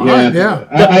 That's fine. Yeah.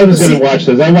 I was going to watch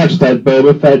those. I watched that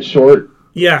Boba Fett short.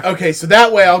 Yeah. Okay, so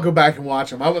that way I'll go back and watch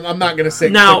them. I'm not going to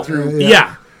sit Now, through.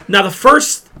 yeah. Now, the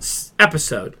first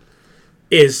episode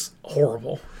is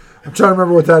horrible. I'm trying to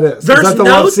remember what that is. There's Is that the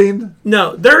love scene?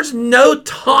 No, there's no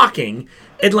talking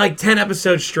in like 10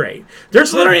 episodes straight.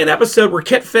 There's literally an episode where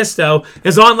Kit Fisto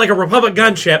is on like a Republic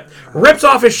gunship, rips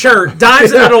off his shirt,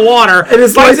 dives into the water,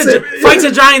 and fights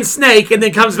a giant snake, and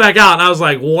then comes back out. And I was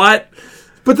like, what?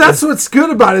 But that's what's good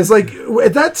about it. Is like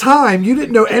at that time you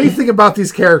didn't know anything about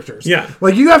these characters. Yeah.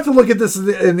 Like you have to look at this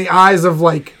in the eyes of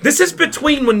like This is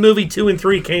between when movie 2 and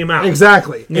 3 came out.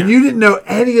 exactly, Yeah. and you didn't know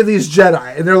any of these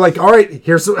Jedi, and they're like, all right,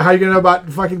 here's how you're gonna know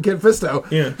about fucking Kit Fisto.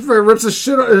 Yeah. Rips his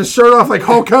shirt off like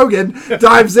Hulk Hogan,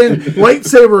 dives in,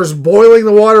 lightsabers boiling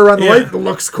the water around the Yeah. lake.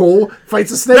 Looks cool.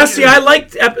 Fights a snake. Now, see, I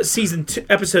liked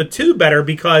episode 2 better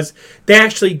because they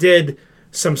actually did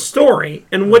some story,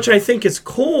 and which I think is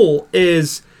cool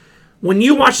is when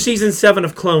you watch season 7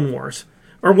 of Clone Wars,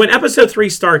 or when episode 3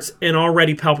 starts and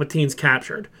already Palpatine's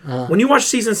captured. When you watch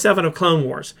season 7 of Clone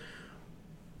Wars,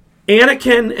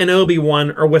 Anakin and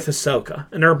Obi-Wan are with Ahsoka,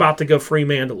 and they're about to go free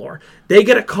Mandalore. They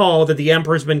get a call that the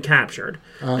Emperor's been captured,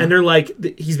 and they're like,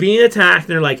 he's being attacked, and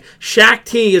they're like, Shaq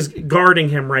T is guarding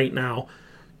him right now,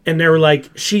 and they're like,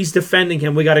 she's defending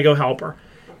him, we got to go help her.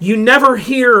 You never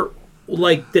hear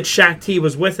like that Shaq T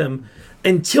was with him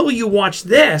until you watch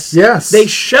this. Yes. They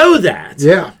show that.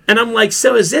 Yeah. And I'm like,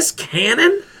 so is this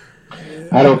canon?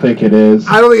 I don't think it is.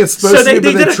 I don't think it's supposed to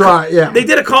be, but they try. Yeah. They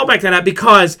did a callback to that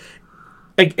because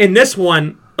like, in this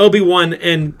one, Obi-Wan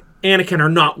and Anakin are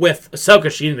not with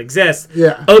Ahsoka. She didn't exist.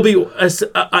 Yeah.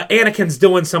 Anakin's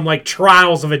doing some like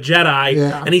trials of a Jedi,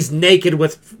 and he's naked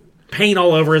with paint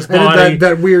all over his body. And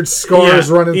that weird scars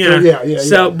running through. Yeah.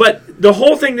 So, but the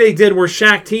whole thing they did where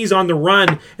Shaq T's on the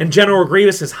run and General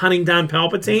Grievous is hunting down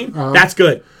Palpatine, that's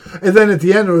good. And then at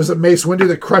the end, it was a Mace Windu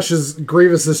that crushes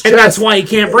Grievous's chest. And that's why he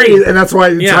can't breathe. And that's why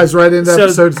it ties right into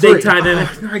episode 3. They tied in.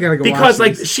 I gotta go because watch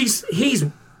like these. he's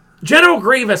General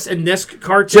Grievous in this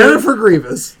cartoon. Jennifer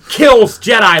Grievous kills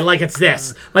Jedi like it's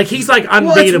this. Like he's like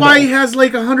unbeatable. Well, that's why he has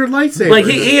like 100 lightsabers. Like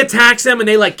he attacks them and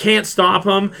they like can't stop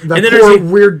him. that and then poor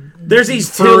weird. there's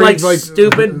these two furry, like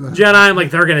stupid Jedi. I'm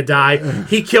like they're gonna die.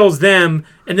 He kills them,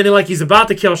 and then like he's about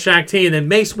to kill Shaq T, and then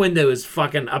Mace Windu is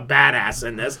fucking a badass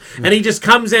in this, and he just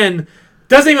comes in,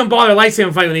 doesn't even bother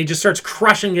lightsaber fighting, and he just starts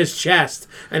crushing his chest,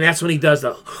 and that's when he does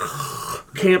the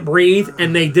can't breathe,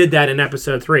 and they did that in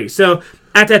episode 3. So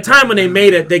at that time when they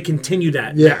made it, they continued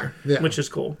that, which is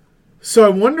cool. So I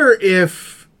wonder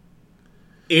if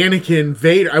Anakin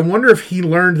Vader. I wonder if he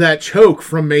learned that choke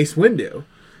from Mace Windu.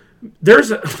 There's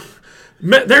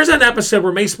an episode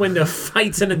where Mace Windu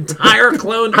fights an entire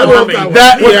clone army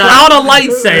without a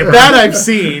lightsaber. That I've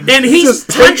seen. And he's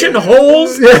punching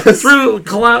holes through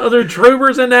other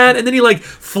troopers and that. And then he like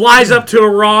flies up to a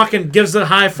rock and gives a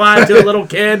high five to a little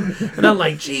kid. And I'm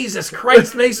like, Jesus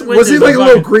Christ, Mace Windu. Was he like a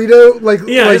little Greedo?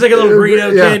 He's like a little Greedo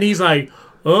kid. And he's like,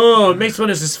 oh, Mace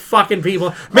Windu's just fucking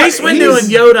people. Mace Windu and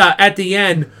Yoda at the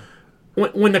end.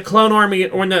 When the clone army,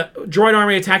 or when the droid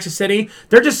army attacks a city,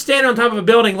 they're just standing on top of a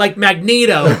building like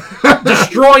Magneto,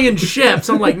 destroying ships.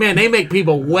 I'm like, man, they make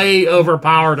people way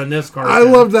overpowered in this cartoon. I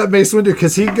love that Mace Windu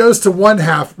because he goes to one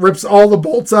half, rips all the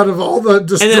bolts out of all the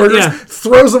destroyers,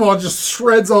 throws them all, just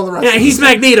shreds all the rest. Yeah, he's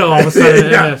Magneto all of a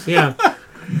sudden.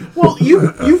 Well,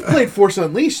 you've played Force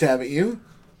Unleashed, haven't you?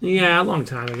 Yeah, a long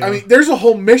time ago. I mean, there's a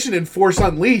whole mission in Force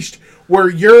Unleashed where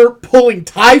you're pulling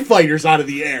TIE fighters out of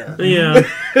the air. Yeah.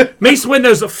 Mace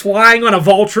Windu's flying on a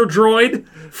Vulture droid,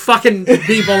 fucking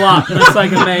people up. That's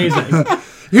like amazing.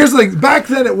 Here's like, back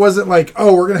then it wasn't like,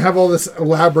 oh, we're going to have all this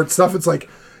elaborate stuff. It's like,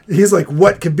 he's like,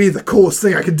 what could be the coolest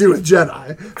thing I could do with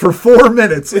Jedi? For 4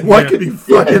 minutes, what could be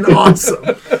fucking awesome?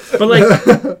 But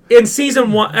like, in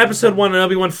season 1, episode 1,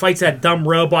 Obi-Wan fights that dumb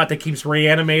robot that keeps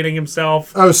reanimating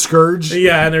himself. Oh, Scourge?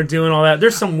 Yeah, and they're doing all that.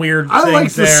 There's some weird things I like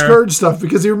the there. Scourge stuff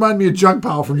because he reminded me of Junk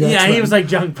Pal from X-Men. Yeah, he was like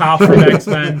Junk Pal from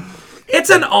X-Men. It's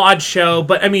an odd show,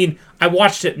 but I mean, I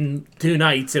watched it in 2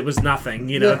 nights. It was nothing.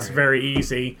 It's very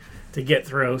easy to get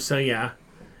through. So yeah,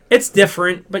 it's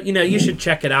different, but you should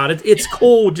check it out. It's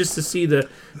cool just to see the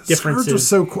differences. Scourge was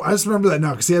so cool. I just remember that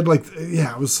now because he had like,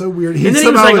 it was so weird. And then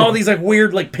he was like all these like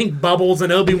weird like pink bubbles,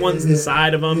 and Obi-Wan's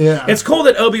inside of him. Yeah. It's cool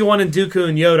that Obi-Wan and Dooku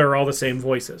and Yoda are all the same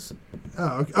voices.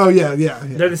 Oh yeah.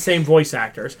 They're the same voice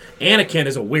actors. Anakin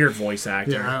is a weird voice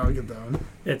actor. Yeah, I don't get that one.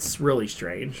 It's really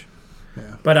strange.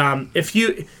 Yeah. But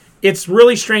it's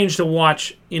really strange to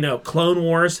watch, Clone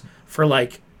Wars for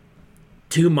like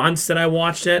 2 months that I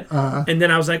watched it. And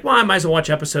then I was like, well, I might as well watch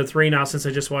episode 3 now since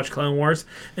I just watched Clone Wars.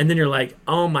 And then you're like,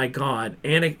 oh my God,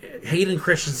 Hayden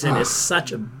Christensen is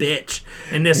such a bitch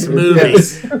in this movie.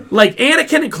 Yes. Like,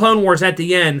 Anakin in Clone Wars at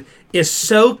the end is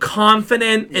so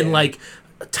confident and like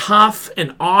tough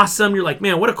and awesome. You're like,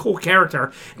 man, what a cool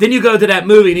character. Then you go to that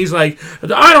movie and he's like,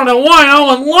 I don't know why no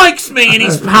one likes me, and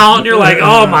he's pouting. You're like,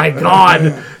 oh my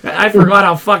God, I forgot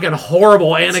how fucking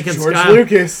horrible Anakin George Skywalker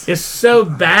Lucas is. So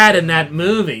bad in that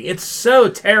movie. It's so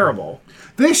terrible.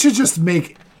 They should just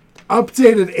make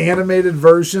updated animated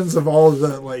versions of all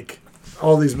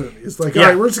these movies. Like, all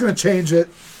right, we're just gonna change it.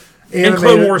 In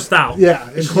Clone Wars style. Yeah,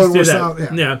 in Clone Wars style.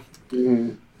 Yeah.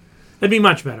 It'd be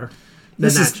much better.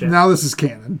 This is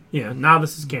canon. Yeah, now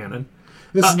this is canon.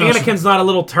 This is Anakin's not a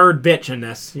little turd bitch in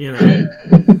this, you know.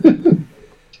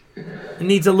 It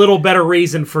needs a little better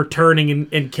reason for turning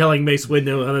and killing Mace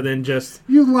Windu other than just...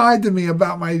 You lied to me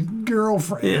about my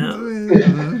girlfriend.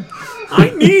 Yeah. I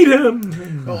need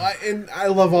him. I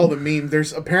love all the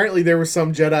memes. Apparently there was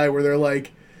some Jedi where they're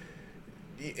like,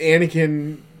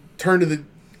 Anakin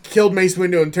killed Mace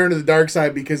Windu and turned to the dark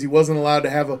side because he wasn't allowed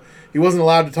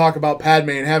to talk about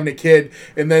Padme and having a kid.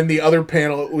 And then the other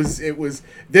panel, it was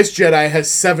this Jedi has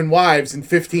 7 wives and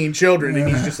 15 children, and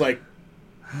he's just like,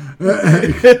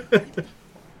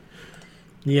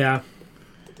 yeah.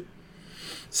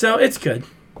 So it's good.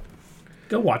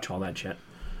 Go watch all that shit.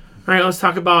 All right, let's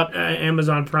talk about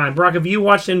Amazon Prime. Brock, have you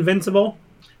watched Invincible?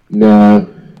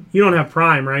 No. You don't have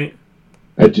Prime, right?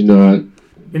 I do not.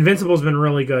 Invincible's been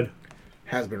really good.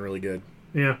 Has been really good.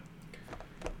 Yeah.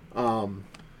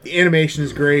 The animation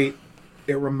is great.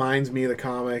 It reminds me of the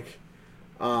comic.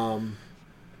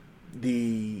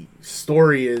 The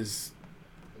story is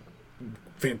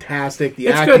fantastic.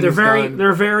 It's good.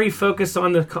 They're very focused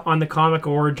on the comic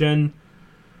origin,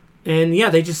 and yeah,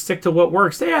 they just stick to what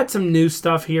works. They add some new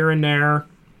stuff here and there.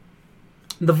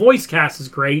 The voice cast is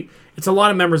great. It's a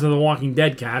lot of members of the Walking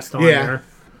Dead cast on there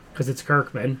because it's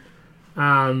Kirkman.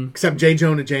 Except J.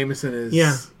 Jonah Jameson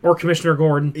is or Commissioner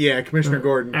Gordon. Yeah, Commissioner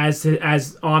Gordon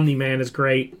as Omni-Man is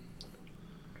great.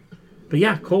 But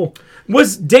yeah, cool.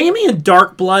 Was Damien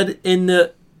Darkblood in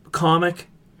the comic?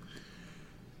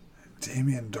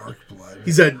 Damien Darkblood.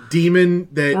 He's a demon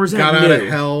that got out of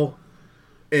hell,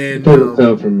 and Doesn't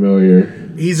sound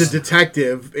familiar. He's a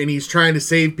detective, and he's trying to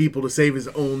save people to save his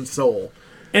own soul.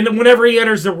 And whenever he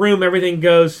enters the room, everything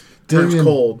turns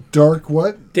cold. Dark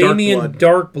what? Damien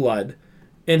Darkblood.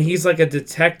 And he's like a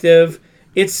detective.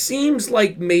 It seems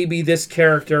like maybe this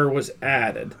character was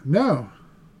added. No.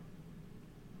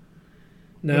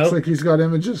 Looks like he's got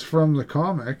images from the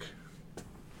comic.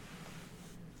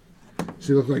 Does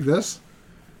he look like this?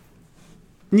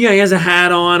 Yeah, he has a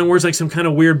hat on and wears like some kind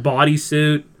of weird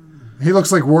bodysuit. He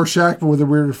looks like Rorschach, but with a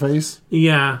weirder face.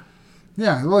 Yeah.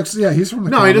 Yeah, it looks. Yeah, he's from the.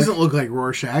 No, comic. he doesn't look like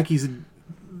Rorschach.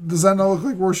 Does that not look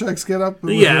like Rorschach's get up?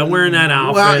 Yeah, wearing that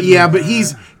outfit. Well, yeah, but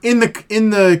he's in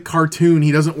the cartoon.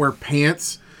 He doesn't wear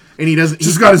pants, and he doesn't. He's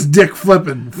just got his dick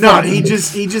flipping. No, he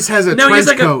just has a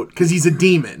trench coat because he's a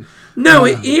demon. No,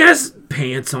 he has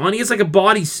pants on. He has like a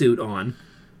bodysuit on.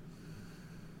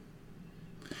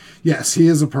 Yes, he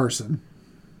is a person.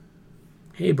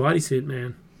 Hey, bodysuit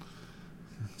man.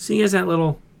 See, he has that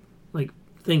little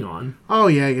thing on. Oh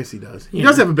yeah, I guess he does. He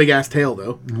does have a big ass tail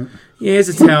though. Yeah, he has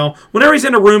a tail. Whenever he's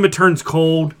in a room, it turns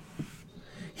cold.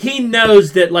 He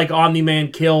knows that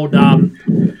Omni-Man killed them,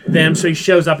 so he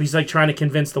shows up. He's trying to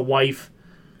convince the wife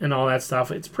and all that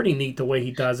stuff. It's pretty neat the way he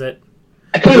does it.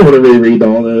 I kind of want to reread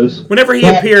all those. Whenever he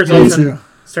appears, all of a sudden it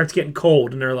starts getting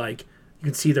cold, and they're you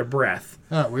can see their breath.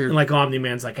 Oh, weird. And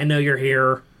Omni-Man's I know you're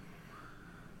here.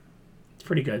 It's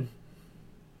pretty good.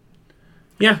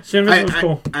 Yeah, so was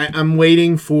cool. I'm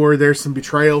waiting for there's some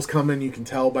betrayals coming. You can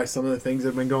tell by some of the things that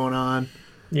have been going on.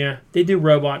 Yeah, they do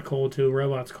Robot cool too.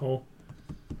 Robot's cool.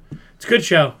 It's a good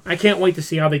show. I can't wait to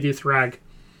see how they do Thrag.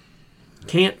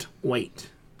 Can't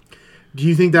wait. Do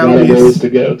you think that'll be ways to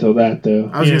go till that though?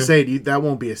 I was gonna say that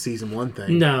won't be a season 1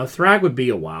 thing. No, Thrag would be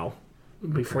a while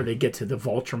before they get to the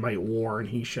Viltrumite War and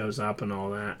he shows up and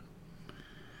all that.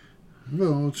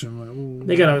 Viltrumite.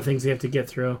 They got other things they have to get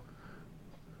through.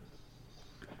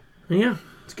 Yeah,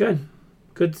 it's good.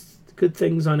 Good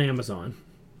things on Amazon.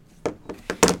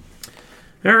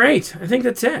 All right, I think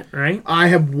that's it, right? I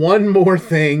have one more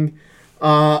thing.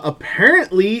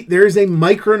 Apparently, there's a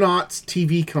Micronauts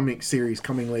TV series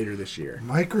coming later this year.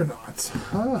 Micronauts.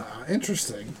 Huh,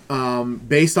 interesting.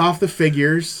 Based off the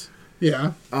figures.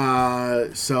 Yeah.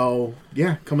 So,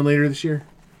 yeah, coming later this year.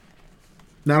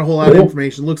 Not a whole lot of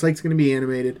information. Looks like it's going to be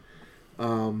animated.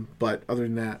 But other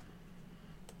than that.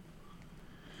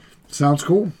 Sounds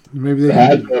cool. Maybe they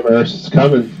Hasbroverse is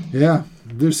coming. Yeah.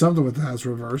 Do something with the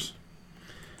Hasbroverse.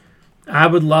 I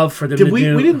would love for them to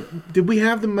do... Did we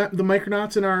have the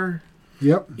Micronauts in our...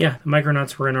 Yep. Yeah, the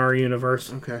Micronauts were in our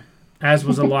universe. Okay. As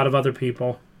was a lot of other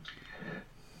people.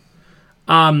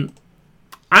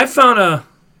 I found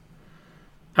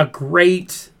a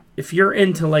great... If you're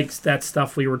into like that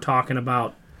stuff we were talking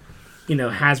about,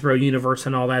 Hasbro Universe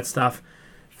and all that stuff,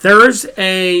 there's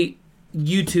a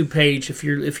YouTube page if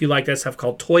you like that stuff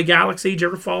called Toy Galaxy. Did you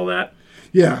ever follow that?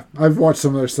 Yeah, I've watched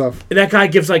some of their stuff. And that guy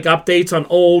gives like updates on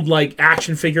old like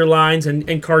action figure lines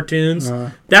and cartoons.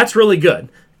 That's really good.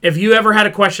 If you ever had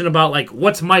a question about like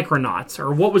what's Micronauts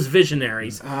or what was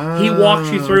Visionaries, he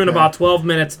walks you through in about 12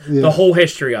 minutes the whole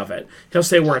history of it. He'll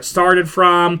say where it started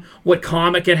from, what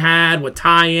comic it had, what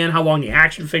tie-in, how long the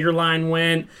action figure line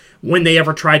went, when they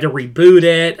ever tried to reboot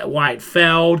it, why it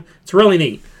failed. It's really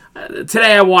neat.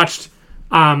 Today I watched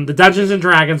the Dungeons and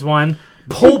Dragons one,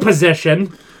 Pole Position.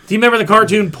 Do you remember the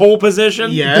cartoon Pole Position?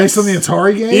 Yes. Based on the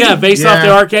Atari game? Yeah, based off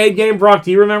the arcade game. Brock,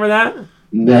 do you remember that?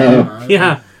 No.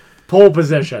 Yeah. Pole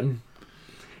Position.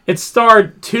 It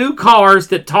starred two cars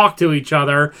that talk to each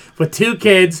other with two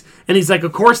kids, and he's like,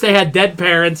 of course they had dead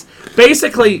parents.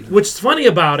 Basically, what's funny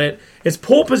about it is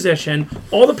Pole Position,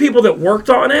 all the people that worked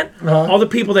on it, all the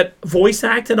people that voice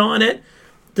acted on it,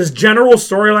 this general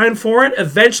storyline for it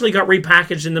eventually got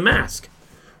repackaged in The Mask.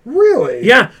 Really?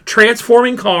 Yeah,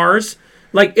 transforming cars.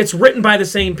 Like, it's written by the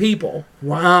same people.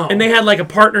 Wow. And they had like a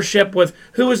partnership with,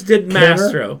 did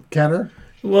Mastro? Kenner?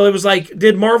 Well, it was like,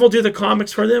 did Marvel do the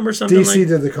comics for them or something? DC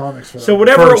did the comics for them. So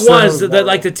whatever First, it was, that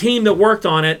like the team that worked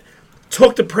on it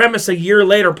took the premise a year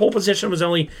later. Pole Position was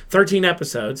only 13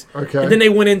 episodes. Okay. And then they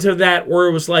went into that where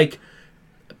it was like,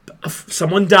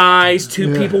 someone dies,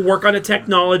 two people work on a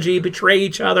technology, betray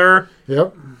each other.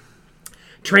 Yep.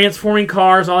 Transforming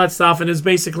cars, all that stuff. And it's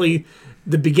basically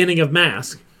the beginning of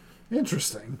Mask.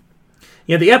 Interesting.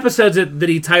 Yeah, the episodes that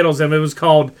he titles them,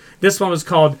 this one was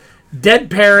called Dead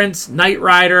Parents, Knight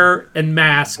Rider, and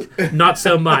Mask. Not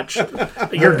so much.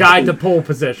 Your guide to Pole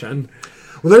Position.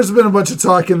 Well, there's been a bunch of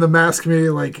talk in the Mask community,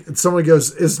 like, someone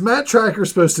goes, is Matt Tracker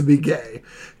supposed to be gay?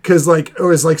 Because, like,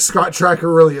 or is, like, Scott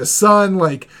Tracker really his son?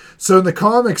 Like, so in the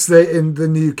comics, in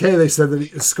the UK, they said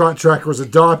that Scott Tracker was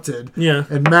adopted. Yeah.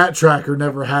 And Matt Tracker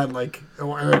never had, like,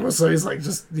 so he's, like,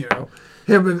 just,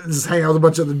 him and just hang out with a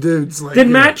bunch of other dudes. Like, Did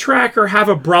Matt Tracker have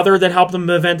a brother that helped him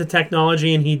invent the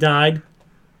technology and he died?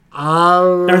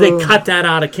 Or they cut that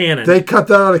out of canon? They cut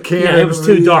that out of canon. Yeah, it was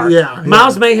too dark. Yeah.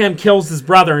 Miles Mayhem kills his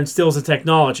brother and steals the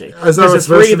technology. As Because I the was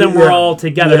three supposed of to them be- were yeah. all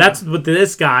together. Yeah. That's what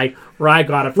this guy, where I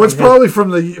got it from. What's him. probably from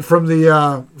the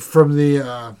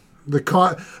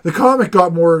comic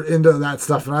got more into that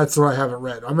stuff, and that's what I haven't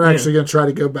read. I'm actually going to try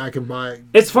to go back and buy it.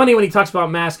 It's funny when he talks about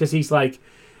Mask because he's like,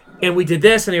 and we did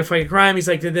this and they were fighting crime. He's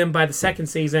like, then by the second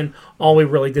season, all we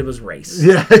really did was race.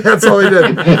 Yeah, that's all he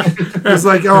did. It's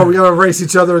like, oh, we got to race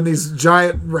each other in these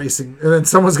giant racing, and then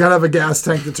someone's got to have a gas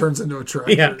tank that turns into a truck.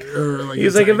 Yeah. Or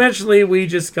He's like, eventually we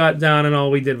just got down and all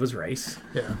we did was race.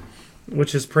 Yeah.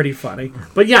 Which is pretty funny.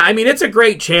 But yeah, I mean, it's a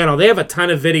great channel. They have a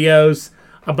ton of videos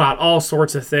about all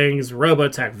sorts of things.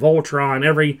 Robotech, Voltron,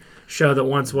 every show that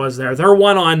once was there. Their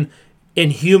one on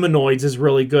Inhumanoids is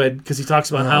really good because he talks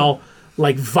about how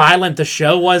like violent the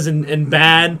show was and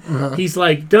bad. He's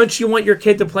like, don't you want your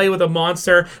kid to play with a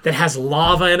monster that has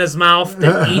lava in his mouth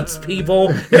that eats people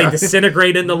and they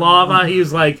disintegrate into lava? He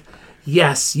was like,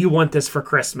 yes, you want this for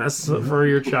Christmas for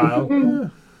your child.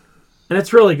 And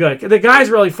it's really good. The guy's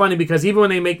really funny because even when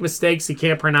they make mistakes, he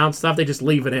can't pronounce stuff, they just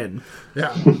leave it in.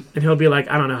 Yeah. And he'll be like,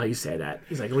 I don't know how you say that.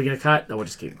 He's like, are we going to cut? No, we'll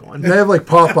just keep going. They have like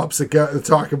pop-ups that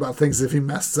talk about things. If he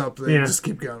messes up, they just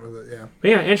keep going with it. Yeah. But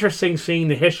yeah, interesting seeing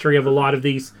the history of a lot of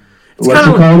these. It's What's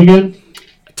kinda it called again?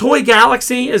 Toy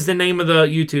Galaxy is the name of the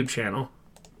YouTube channel.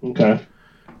 Okay.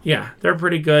 Yeah, they're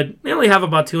pretty good. They only have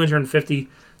about 250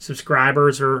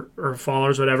 subscribers or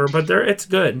followers, whatever, but it's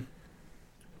good.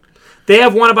 They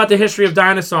have one about the history of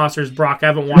dinosaurs, Brock. I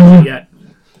haven't watched it yet.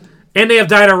 And they have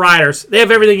Dino Riders. They have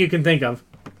everything you can think of.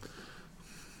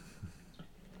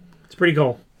 It's pretty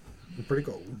cool. Pretty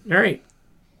cool. All right.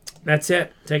 That's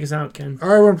it. Take us out, Ken. All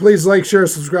right, everyone, please like, share,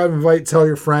 subscribe, invite, tell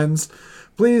your friends.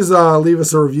 Please leave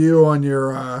us a review on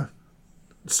your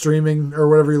streaming or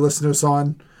whatever you listen to us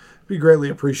on. It'd be greatly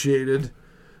appreciated.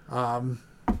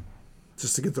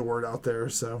 Just to get the word out there.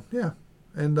 So, yeah.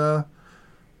 And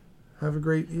have a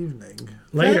great evening.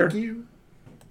 Later. Thank you.